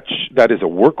that is a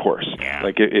workhorse. Yeah.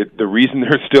 Like the reason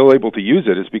they're still able to use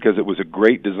it is because it was a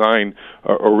great design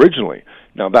originally.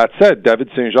 Now, that said, David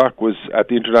Saint-Jacques was at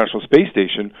the International Space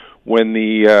Station when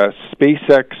the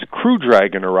SpaceX Crew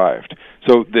Dragon arrived.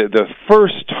 So the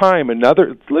first time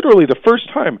literally the first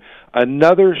time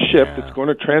another ship that's going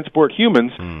to transport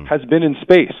humans has been in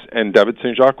space. And David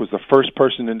Saint-Jacques was the first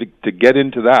person to get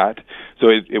into that. So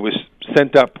it was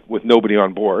sent up with nobody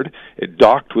on board. It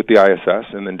docked with the ISS,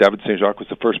 and then David Saint-Jacques was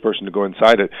the first person to go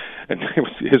inside it. And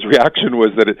his reaction was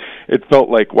that it felt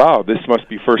like, wow, this must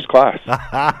be first class.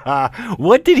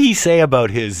 What did he say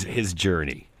about his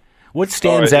journey? What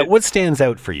stands out? What stands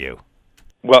out for you?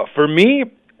 Well, for me,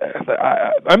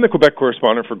 I'm the Quebec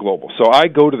correspondent for Global, so I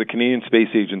go to the Canadian Space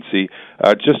Agency.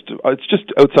 It's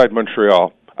just outside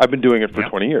Montreal. I've been doing it for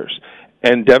 20 years,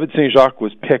 and David Saint-Jacques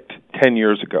was picked 10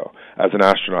 years ago as an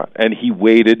astronaut, and he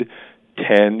waited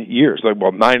 10 years,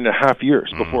 9.5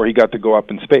 years before he got to go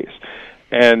up in space.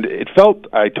 And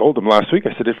I told him last week,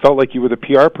 I said, it felt like you were the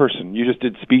PR person. You just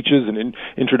did speeches and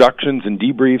introductions and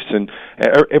debriefs, and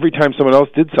every time someone else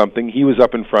did something, he was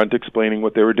up in front explaining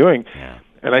what they were doing. Yeah.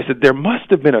 And I said, there must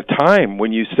have been a time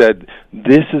when you said,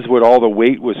 this is what all the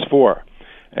wait was for.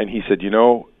 And he said, it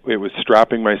was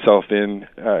strapping myself into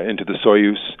the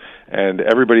Soyuz, and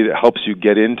everybody that helps you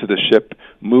get into the ship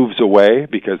moves away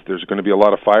because there's going to be a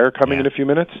lot of fire coming in a few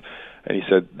minutes. And he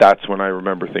said, that's when I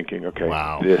remember thinking, okay,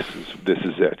 this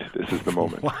is it. This is the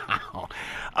moment. Wow.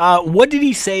 What did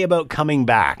he say about coming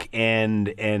back and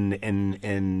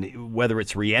whether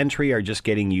it's re-entry or just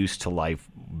getting used to life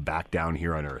back down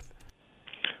here on Earth?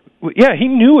 Well, yeah, he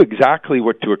knew exactly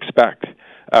what to expect.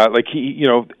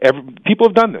 People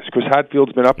have done this. Chris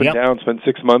Hadfield's been up and down, spent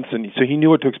 6 months, and so he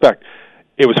knew what to expect.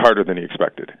 It was harder than he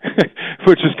expected,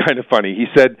 which is kind of funny. He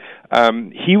said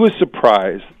he was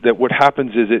surprised that what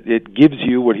happens is it gives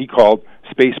you what he called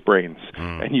space brains,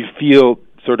 and you feel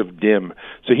sort of dim.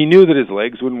 So he knew that his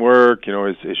legs wouldn't work,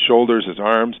 his shoulders, his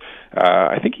arms.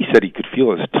 I think he said he could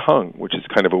feel his tongue, which is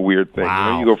kind of a weird thing.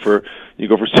 Wow. You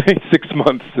go for say 6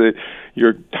 months,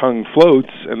 your tongue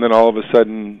floats, and then all of a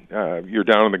sudden you're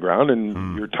down on the ground,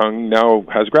 and your tongue now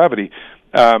has gravity.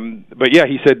 But yeah,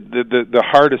 he said the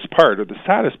hardest part, or the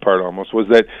saddest part almost, was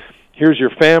that here's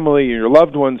your family and your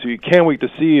loved ones who you can't wait to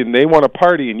see, and they want to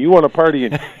party, and you want to party,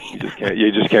 and you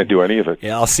just can't do any of it.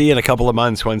 Yeah, I'll see you in a couple of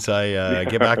months once I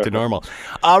get back to normal.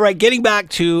 All right, getting back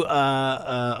to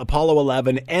Apollo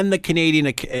 11 and the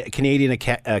Canadian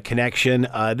connection.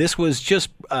 This was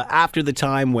just after the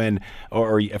time when,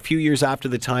 or a few years after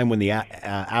the time when the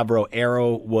Avro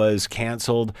Arrow was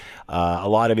canceled. A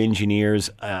lot of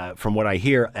engineers, from what I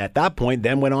hear, at that point,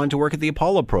 then went on to work at the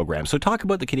Apollo program. So talk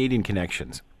about the Canadian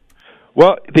connections.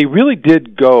 Well, they really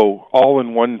did go all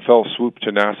in one fell swoop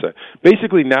to NASA.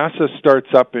 Basically, NASA starts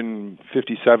up in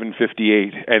 57,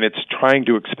 58, and it's trying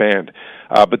to expand.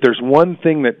 But there's one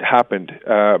thing that happened,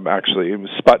 actually. It was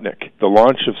Sputnik, the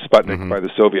launch of Sputnik by the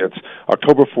Soviets,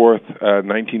 October 4th,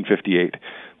 1958.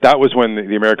 That was when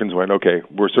the Americans went, okay,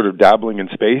 we're sort of dabbling in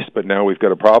space, but now we've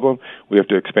got a problem. We have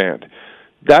to expand.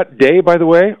 That day, by the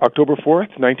way, October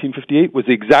 4th, 1958, was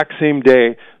the exact same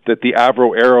day that the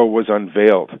Avro Arrow was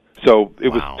unveiled. So it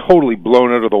was totally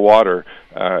blown out of the water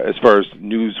as far as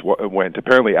news went.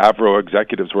 Apparently, Avro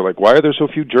executives were like, why are there so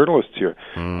few journalists here?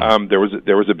 There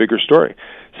was a bigger story.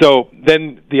 So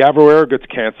then the Avro Arrow gets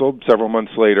canceled several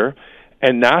months later,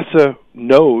 and NASA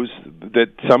knows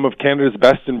that some of Canada's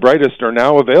best and brightest are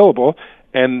now available.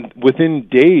 And within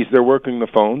days, they're working the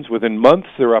phones. Within months,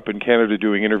 they're up in Canada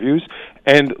doing interviews.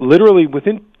 And literally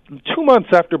within 2 months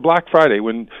after Black Friday,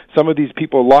 when some of these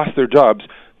people lost their jobs,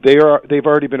 they've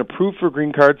already been approved for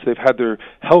green cards. They've had their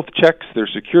health checks, their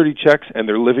security checks, and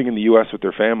they're living in the U.S. with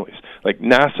their families. Like,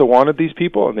 NASA wanted these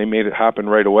people, and they made it happen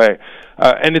right away.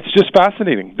 And it's just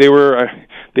fascinating. They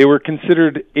were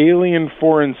considered alien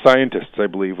foreign scientists, I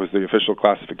believe, was the official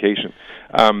classification.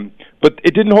 But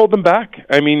it didn't hold them back.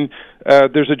 I mean,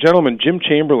 there's a gentleman, Jim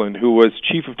Chamberlain, who was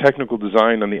chief of technical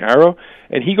design on the Arrow,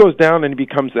 and he goes down and he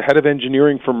becomes the head of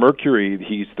engineering for Mercury.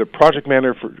 He's the project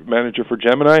manager for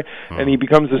Gemini, and he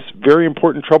becomes this very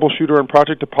important troubleshooter on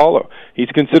Project Apollo. He's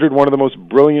considered one of the most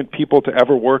brilliant people to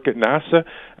ever work at NASA,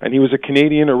 and he was a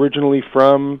Canadian originally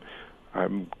from, I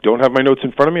don't have my notes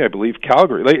in front of me, I believe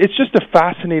Calgary. Like, it's just a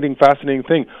fascinating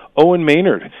thing. Owen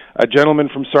Maynard, a gentleman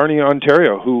from Sarnia,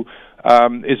 Ontario, who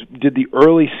did the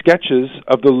early sketches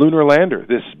of the lunar lander,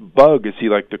 this bug, as he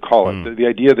liked to call it. The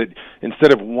idea that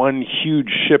instead of one huge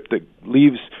ship that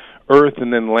leaves Earth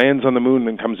and then lands on the moon and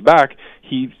then comes back,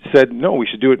 he said, no, we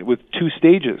should do it with 2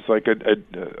 stages, like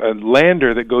a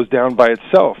lander that goes down by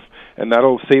itself, and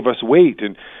that'll save us weight.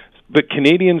 But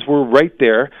Canadians were right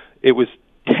there. It was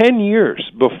 10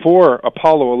 years before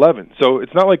Apollo 11. So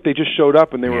it's not like they just showed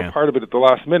up and they were a part of it at the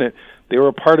last minute. They were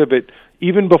a part of it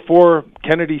even before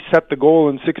Kennedy set the goal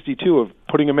in 62 of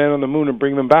putting a man on the moon and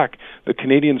bringing them back. The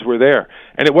Canadians were there.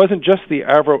 And it wasn't just the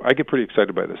Avro... I get pretty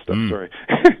excited by this stuff, sorry.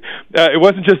 It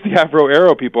wasn't just the Avro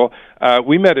Arrow people.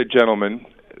 We met a gentleman,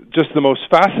 just the most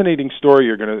fascinating story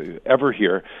you're going to ever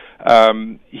hear.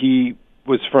 He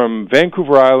was from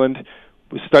Vancouver Island,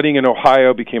 was studying in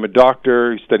Ohio, became a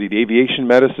doctor, he studied aviation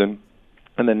medicine,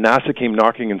 and then NASA came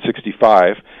knocking in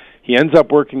 65. He ends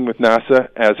up working with NASA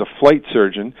as a flight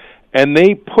surgeon, and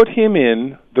they put him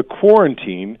in the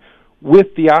quarantine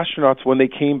with the astronauts when they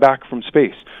came back from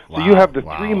space. So you have the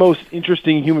three most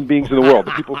interesting human beings in the world,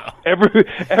 the people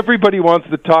everybody wants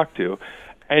to talk to.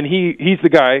 And he's the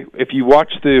guy, if you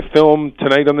watch the film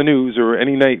tonight on the news or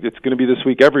any night, it's going to be this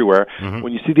week everywhere,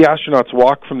 when you see the astronauts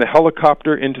walk from the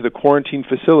helicopter into the quarantine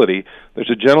facility, there's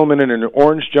a gentleman in an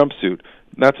orange jumpsuit,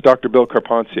 and that's Dr. Bill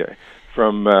Carpentier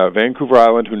from Vancouver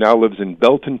Island, who now lives in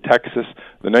Belton, Texas,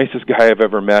 the nicest guy I've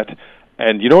ever met.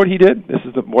 And you know what he did? This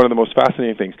is one of the most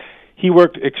fascinating things. He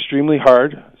worked extremely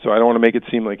hard, so I don't want to make it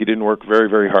seem like he didn't work very,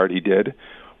 very hard. He did.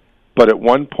 But at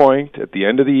one point, at the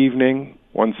end of the evening,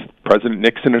 once President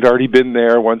Nixon had already been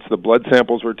there, once the blood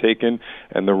samples were taken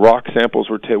and the rock samples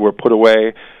were put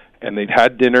away, and they'd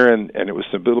had dinner and it was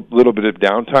a little bit of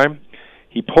downtime,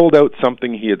 he pulled out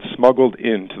something he had smuggled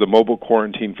into the mobile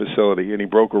quarantine facility, and he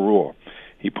broke a rule.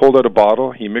 He pulled out a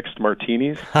bottle, he mixed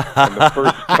martinis, and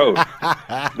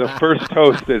the first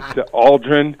toast that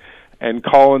Aldrin and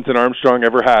Collins and Armstrong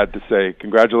ever had to say,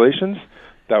 congratulations,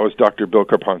 that was Dr. Bill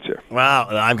Carpentier. Wow,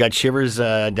 I've got shivers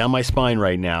down my spine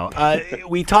right now.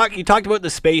 You talked about the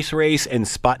space race and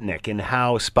Sputnik and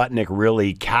how Sputnik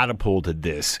really catapulted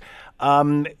this.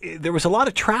 There was a lot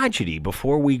of tragedy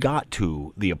before we got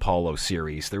to the Apollo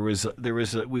series. It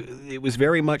was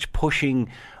very much pushing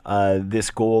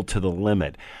this goal to the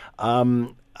limit.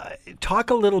 Talk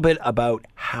a little bit about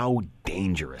how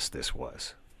dangerous this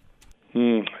was.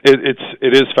 It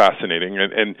is fascinating,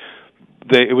 and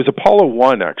it was Apollo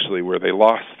 1, actually, where they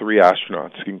lost 3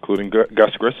 astronauts, including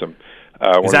Gus Grissom.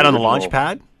 Is that on the launch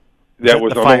pad? That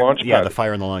was on the launch pad. Yeah, the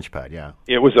fire on the launch pad, yeah.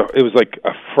 It was like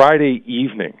a Friday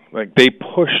evening. Like, they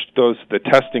pushed the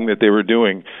testing that they were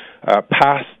doing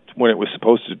past when it was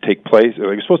supposed to take place. It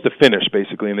was supposed to finish,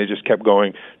 basically, and they just kept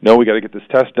going, no, we got to get this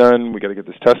test done,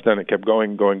 It kept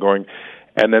going.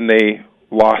 And then they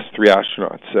lost 3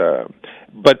 astronauts.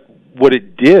 But what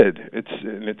it did,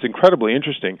 it's incredibly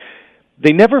interesting,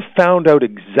 they never found out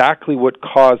exactly what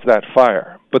caused that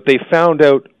fire, but they found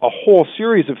out a whole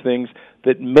series of things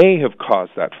that may have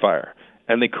caused that fire,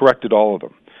 and they corrected all of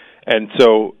them. And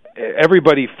so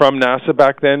everybody from NASA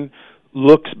back then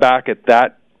looks back at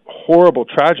that horrible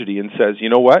tragedy and says, you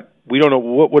know what? We don't know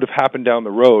what would have happened down the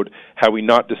road had we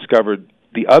not discovered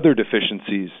the other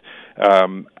deficiencies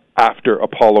after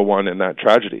Apollo 1 and that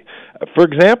tragedy. For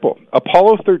example,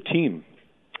 Apollo 13,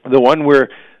 the one where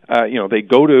they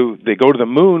go to the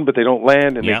moon, but they don't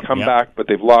land, and they come back, but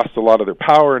they've lost a lot of their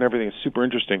power, and everything is super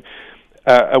interesting.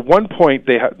 At one point,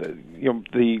 they have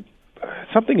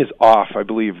something is off. I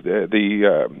believe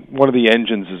the one of the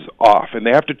engines is off, and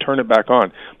they have to turn it back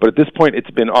on. But at this point,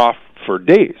 it's been off for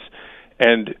days,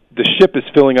 and the ship is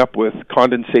filling up with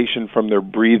condensation from their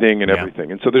breathing and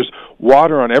everything. And so there's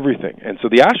water on everything. And so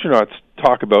the astronauts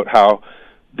talk about how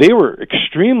they were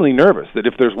extremely nervous that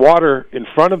if there's water in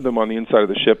front of them on the inside of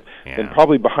the ship, then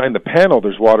probably behind the panel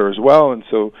there's water as well. And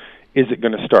so is it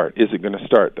going to start?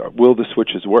 Will the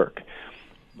switches work?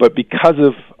 But because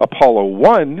of Apollo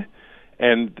 1,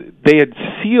 and they had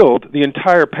sealed the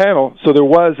entire panel, so there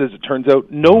was, as it turns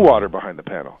out, no water behind the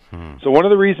panel. So one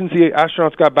of the reasons the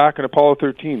astronauts got back in Apollo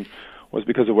 13 was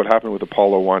because of what happened with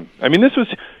Apollo 1. I mean, this was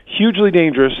hugely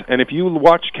dangerous, and if you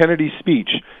watch Kennedy's speech,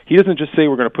 he doesn't just say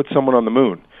we're going to put someone on the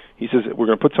moon. He says we're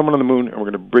going to put someone on the moon, and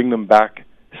we're going to bring them back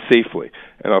safely.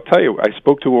 And I'll tell you, I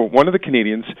spoke to one of the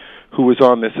Canadians who was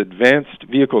on this advanced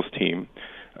vehicles team,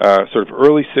 sort of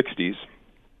early 60s,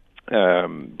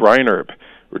 Brian Erb,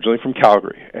 originally from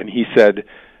Calgary, and he said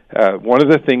one of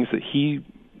the things that he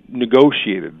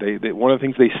negotiated, one of the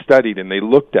things they studied and they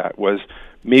looked at was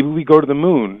maybe we go to the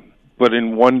moon, but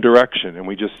in one direction, and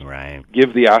we just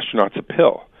give the astronauts a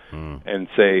pill and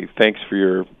say thanks for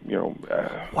your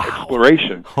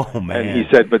exploration. Oh man! And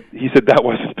he said that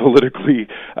wasn't politically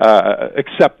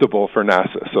acceptable for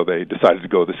NASA, so they decided to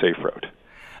go the safe route.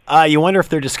 You wonder if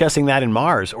they're discussing that in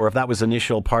Mars, or if that was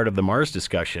initial part of the Mars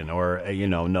discussion, or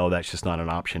no, that's just not an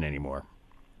option anymore.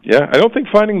 Yeah, I don't think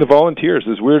finding the volunteers,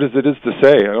 as weird as it is to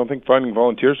say, I don't think finding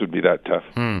volunteers would be that tough.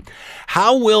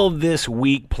 How will this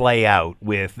week play out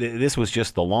with, this was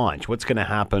just the launch, what's going to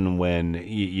happen when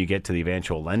you get to the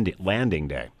eventual landing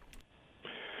day?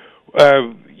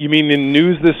 You mean in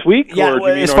news this week? Yeah, or do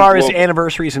you mean as far as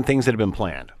anniversaries and things that have been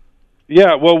planned.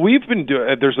 Yeah, well, we've been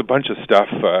doing, there's a bunch of stuff.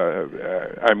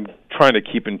 I'm trying to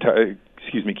keep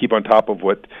on top of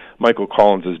what Michael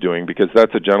Collins is doing, because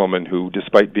that's a gentleman who,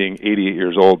 despite being 88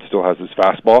 years old, still has his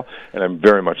fastball, and I'm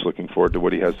very much looking forward to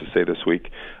what he has to say this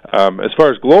week. As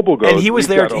far as global goes, and he was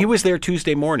there. He was there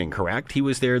Tuesday morning, correct? He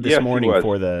was there this morning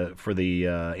for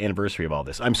the anniversary of all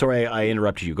this. I'm sorry I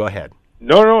interrupted you. Go ahead.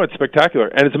 No, it's spectacular.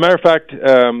 And as a matter of fact,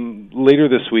 later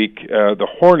this week, the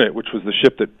Hornet, which was the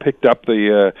ship that picked up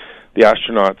the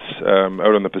astronauts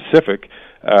out on the Pacific,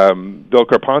 Bill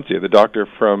Carpentier, the doctor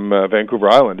from Vancouver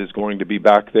Island, is going to be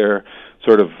back there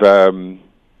sort of,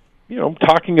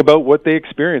 talking about what they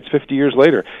experienced 50 years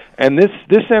later. And this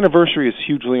anniversary is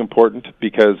hugely important,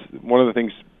 because one of the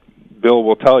things Bill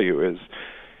will tell you is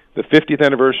the 50th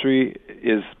anniversary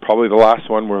is probably the last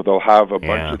one where they'll have a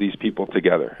bunch of these people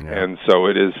together. Yeah. And so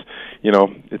it is,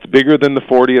 it's bigger than the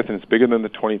 40th, and it's bigger than the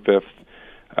 25th,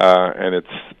 and it's,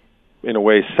 in a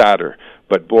way, sadder.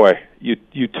 But boy,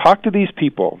 you talk to these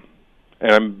people,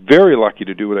 and I'm very lucky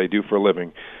to do what I do for a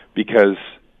living, because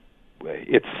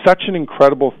it's such an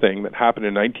incredible thing that happened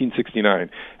in 1969.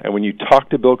 And when you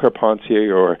talk to Bill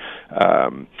Carpentier or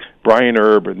Brian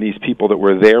Erb and these people that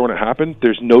were there when it happened,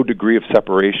 there's no degree of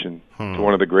separation to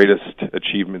one of the greatest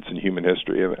achievements in human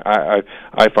history. And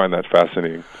I find that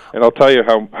fascinating. And I'll tell you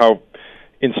how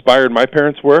inspired my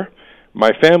parents were.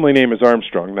 My family name is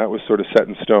Armstrong. That was sort of set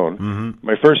in stone. Mm-hmm.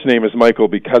 My first name is Michael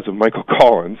because of Michael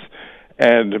Collins,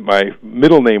 and my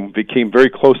middle name became very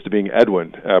close to being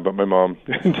Edwin, but my mom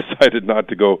decided not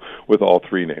to go with all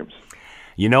three names.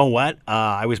 You know what?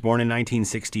 I was born in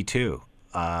 1962.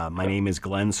 My name is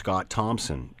Glenn Scott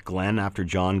Thompson. Glenn after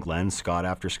John Glenn, Scott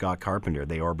after Scott Carpenter.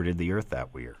 They orbited the Earth that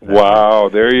year. Wow,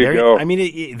 there you go. I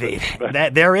mean,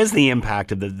 there is the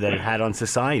impact that it had on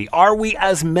society. Are we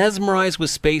as mesmerized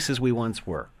with space as we once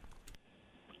were?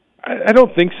 I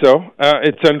don't think so.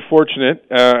 It's unfortunate.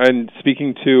 And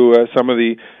speaking to some of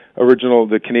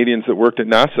the Canadians that worked at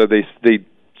NASA, they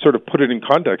sort of put it in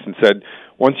context and said,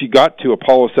 once you got to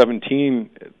Apollo 17,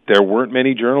 there weren't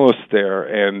many journalists there,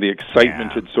 and the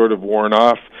excitement had sort of worn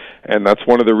off, and that's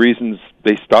one of the reasons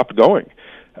they stopped going.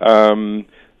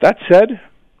 That said,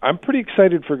 I'm pretty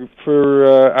excited for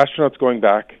astronauts going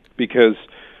back, because,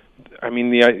 I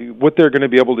mean, what they're going to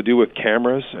be able to do with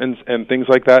cameras and things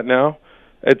like that now,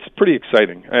 it's pretty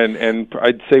exciting. And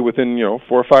I'd say within 4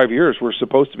 or 5 years, we're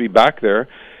supposed to be back there.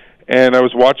 And I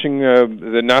was watching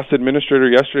the NASA administrator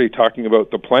yesterday talking about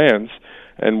the plans,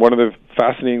 and one of the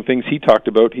fascinating things he talked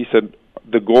about, he said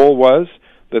the goal was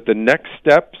that the next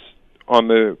steps on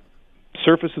the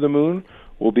surface of the moon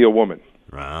will be a woman.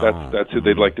 Wow. That's who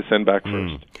they'd like to send back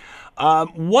first.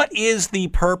 What is the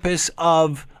purpose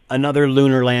of another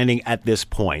lunar landing at this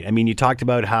point? I mean, you talked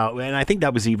about how, and I think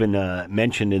that was even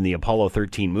mentioned in the Apollo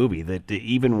 13 movie, that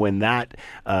even when that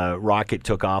rocket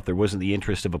took off, there wasn't the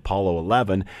interest of Apollo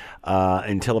 11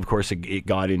 until, of course,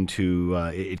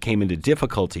 it came into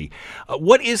difficulty.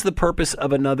 What is the purpose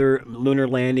of another lunar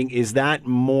landing? Is that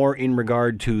more in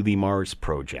regard to the Mars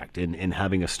project and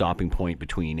having a stopping point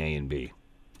between A and B?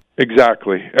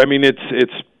 Exactly. I mean, it's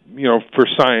for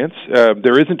science,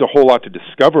 there isn't a whole lot to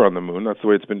discover on the moon. That's the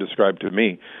way it's been described to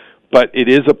me. But it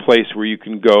is a place where you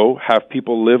can go, have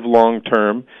people live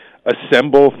long-term,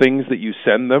 assemble things that you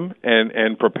send them,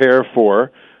 and prepare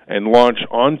for and launch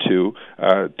onto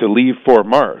to leave for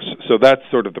Mars. So that's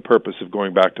sort of the purpose of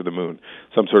going back to the moon,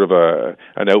 some sort of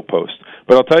an outpost.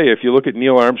 But I'll tell you, if you look at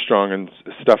Neil Armstrong and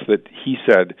stuff that he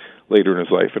said later in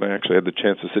his life, and I actually had the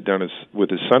chance to sit down with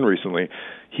his son recently,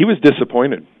 he was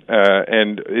disappointed.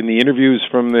 And in the interviews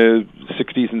from the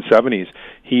 60s and 70s,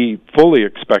 he fully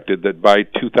expected that by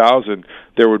 2000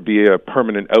 there would be a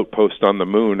permanent outpost on the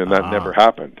moon, and that never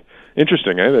happened.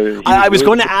 Interesting, eh? I was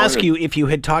going to ask you if you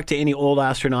had talked to any old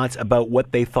astronauts about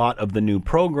what they thought of the new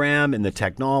program and the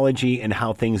technology and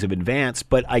how things have advanced,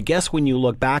 but I guess when you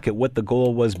look back at what the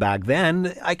goal was back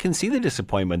then, I can see the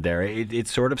disappointment there. It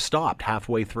sort of stopped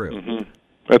halfway through. Mm-hmm.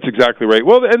 That's exactly right.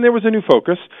 Well, and there was a new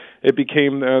focus. It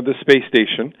became the space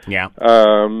station. Yeah.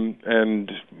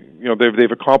 And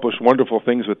they've accomplished wonderful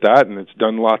things with that, and it's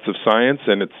done lots of science,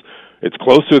 and it's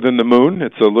closer than the moon.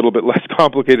 It's a little bit less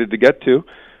complicated to get to.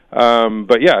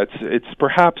 But yeah, it's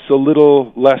perhaps a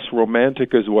little less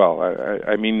romantic as well.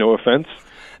 I mean, no offense.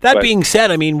 That being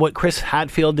said, I mean, what Chris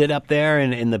Hadfield did up there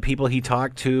and the people he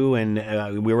talked to,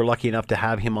 and we were lucky enough to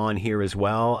have him on here as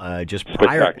well, just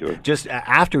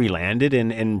after he landed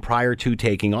and prior to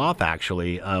taking off,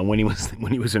 actually, when he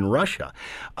was in Russia.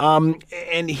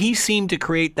 And he seemed to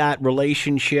create that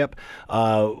relationship,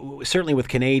 certainly with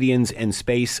Canadians and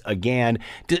space again.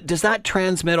 Does that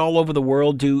transmit all over the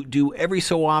world? Do every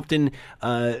so often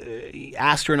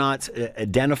astronauts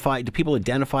do people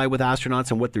identify with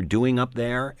astronauts and what they're doing up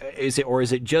there? Is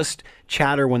it just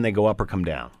chatter when they go up or come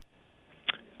down?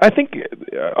 I think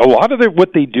a lot of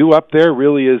what they do up there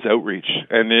really is outreach,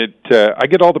 and I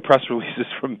get all the press releases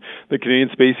from the Canadian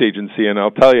Space Agency, and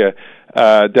I'll tell you,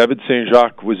 David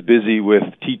Saint-Jacques was busy with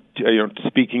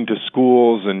speaking to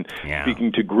schools and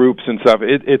speaking to groups and stuff.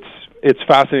 It's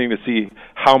fascinating to see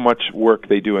how much work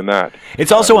they do in that.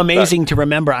 It's also amazing to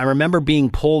remember. I remember being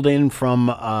pulled in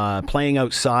from playing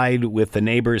outside with the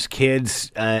neighbors'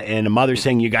 kids and a mother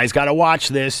saying, "You guys got to watch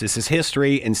this. This is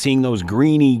history," and seeing those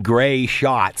greeny gray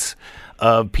shots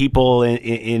of people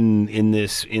in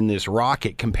this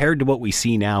rocket compared to what we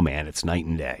see now. Man, it's night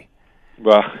and day.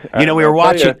 Well, we were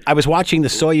watching. I was watching the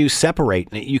Soyuz separate,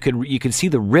 and you could see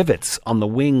the rivets on the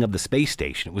wing of the space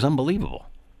station. It was unbelievable.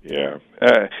 Yeah,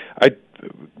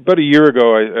 about a year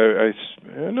ago, I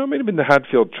it might have been the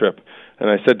Hadfield trip, and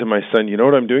I said to my son, "You know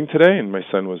what I'm doing today?" And my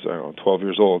son was 12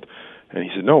 years old, and he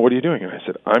said, "No, what are you doing?" And I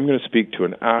said, "I'm going to speak to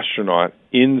an astronaut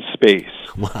in space."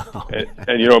 Wow!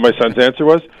 And you know what my son's answer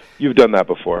was? "You've done that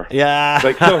before." Yeah.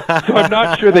 So I'm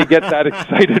not sure they get that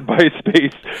excited by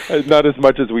space, not as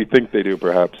much as we think they do,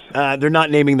 perhaps. They're not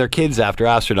naming their kids after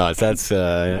astronauts. That's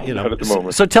Not at the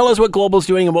moment. So tell us what Global's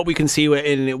doing and what we can see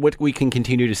and what we can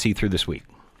continue to see through this week.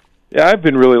 Yeah, I've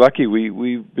been really lucky.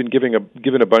 We've been given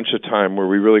a bunch of time where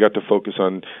we really got to focus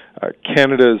on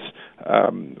Canada's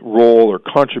role or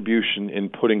contribution in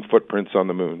putting footprints on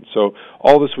the moon. So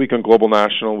all this week on Global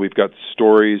National, we've got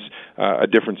stories, a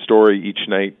different story each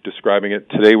night describing it.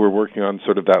 Today we're working on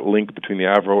sort of that link between the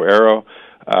Avro Arrow.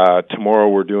 Tomorrow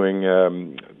we're doing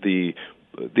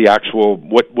the actual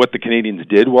what the Canadians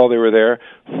did while they were there.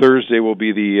 Thursday will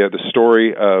be the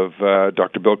story of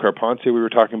Dr. Bill Carpentier we were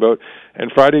talking about,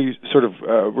 and Friday sort of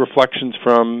reflections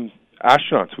from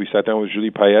astronauts. We sat down with Julie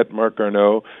Payette, Marc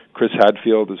Garneau, Chris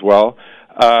Hadfield as well,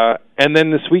 and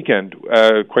then this weekend,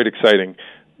 quite exciting.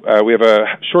 We have a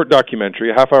short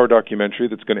documentary, a half-hour documentary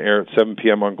that's going to air at 7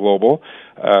 p.m. on Global.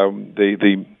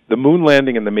 The moon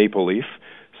landing and the maple leaf.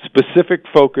 Specific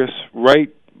focus,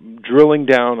 drilling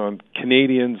down on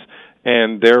Canadians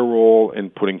and their role in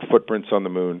putting footprints on the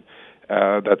moon.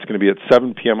 That's going to be at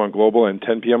 7 p.m. on Global and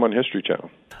 10 p.m. on History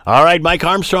Channel. All right, Mike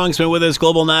Armstrong's been with us,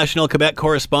 Global National Quebec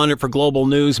Correspondent for Global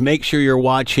News. Make sure you're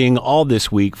watching all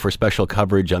this week for special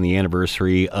coverage on the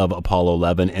anniversary of Apollo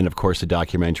 11 and, of course, the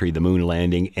documentary, The Moon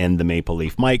Landing and the Maple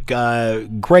Leaf. Mike,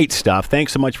 great stuff.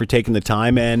 Thanks so much for taking the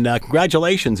time, and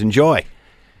congratulations. Enjoy.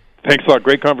 Thanks a lot.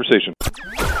 Great conversation.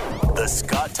 The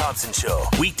Scott Thompson Show,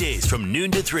 weekdays from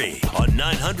noon to 3 on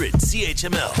 900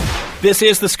 CHML. This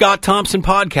is the Scott Thompson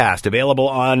Podcast, available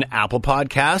on Apple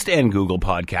Podcast and Google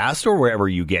Podcast or wherever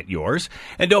you get yours.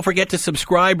 And don't forget to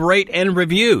subscribe, rate, and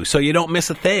review so you don't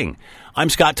miss a thing. I'm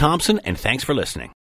Scott Thompson, and thanks for listening.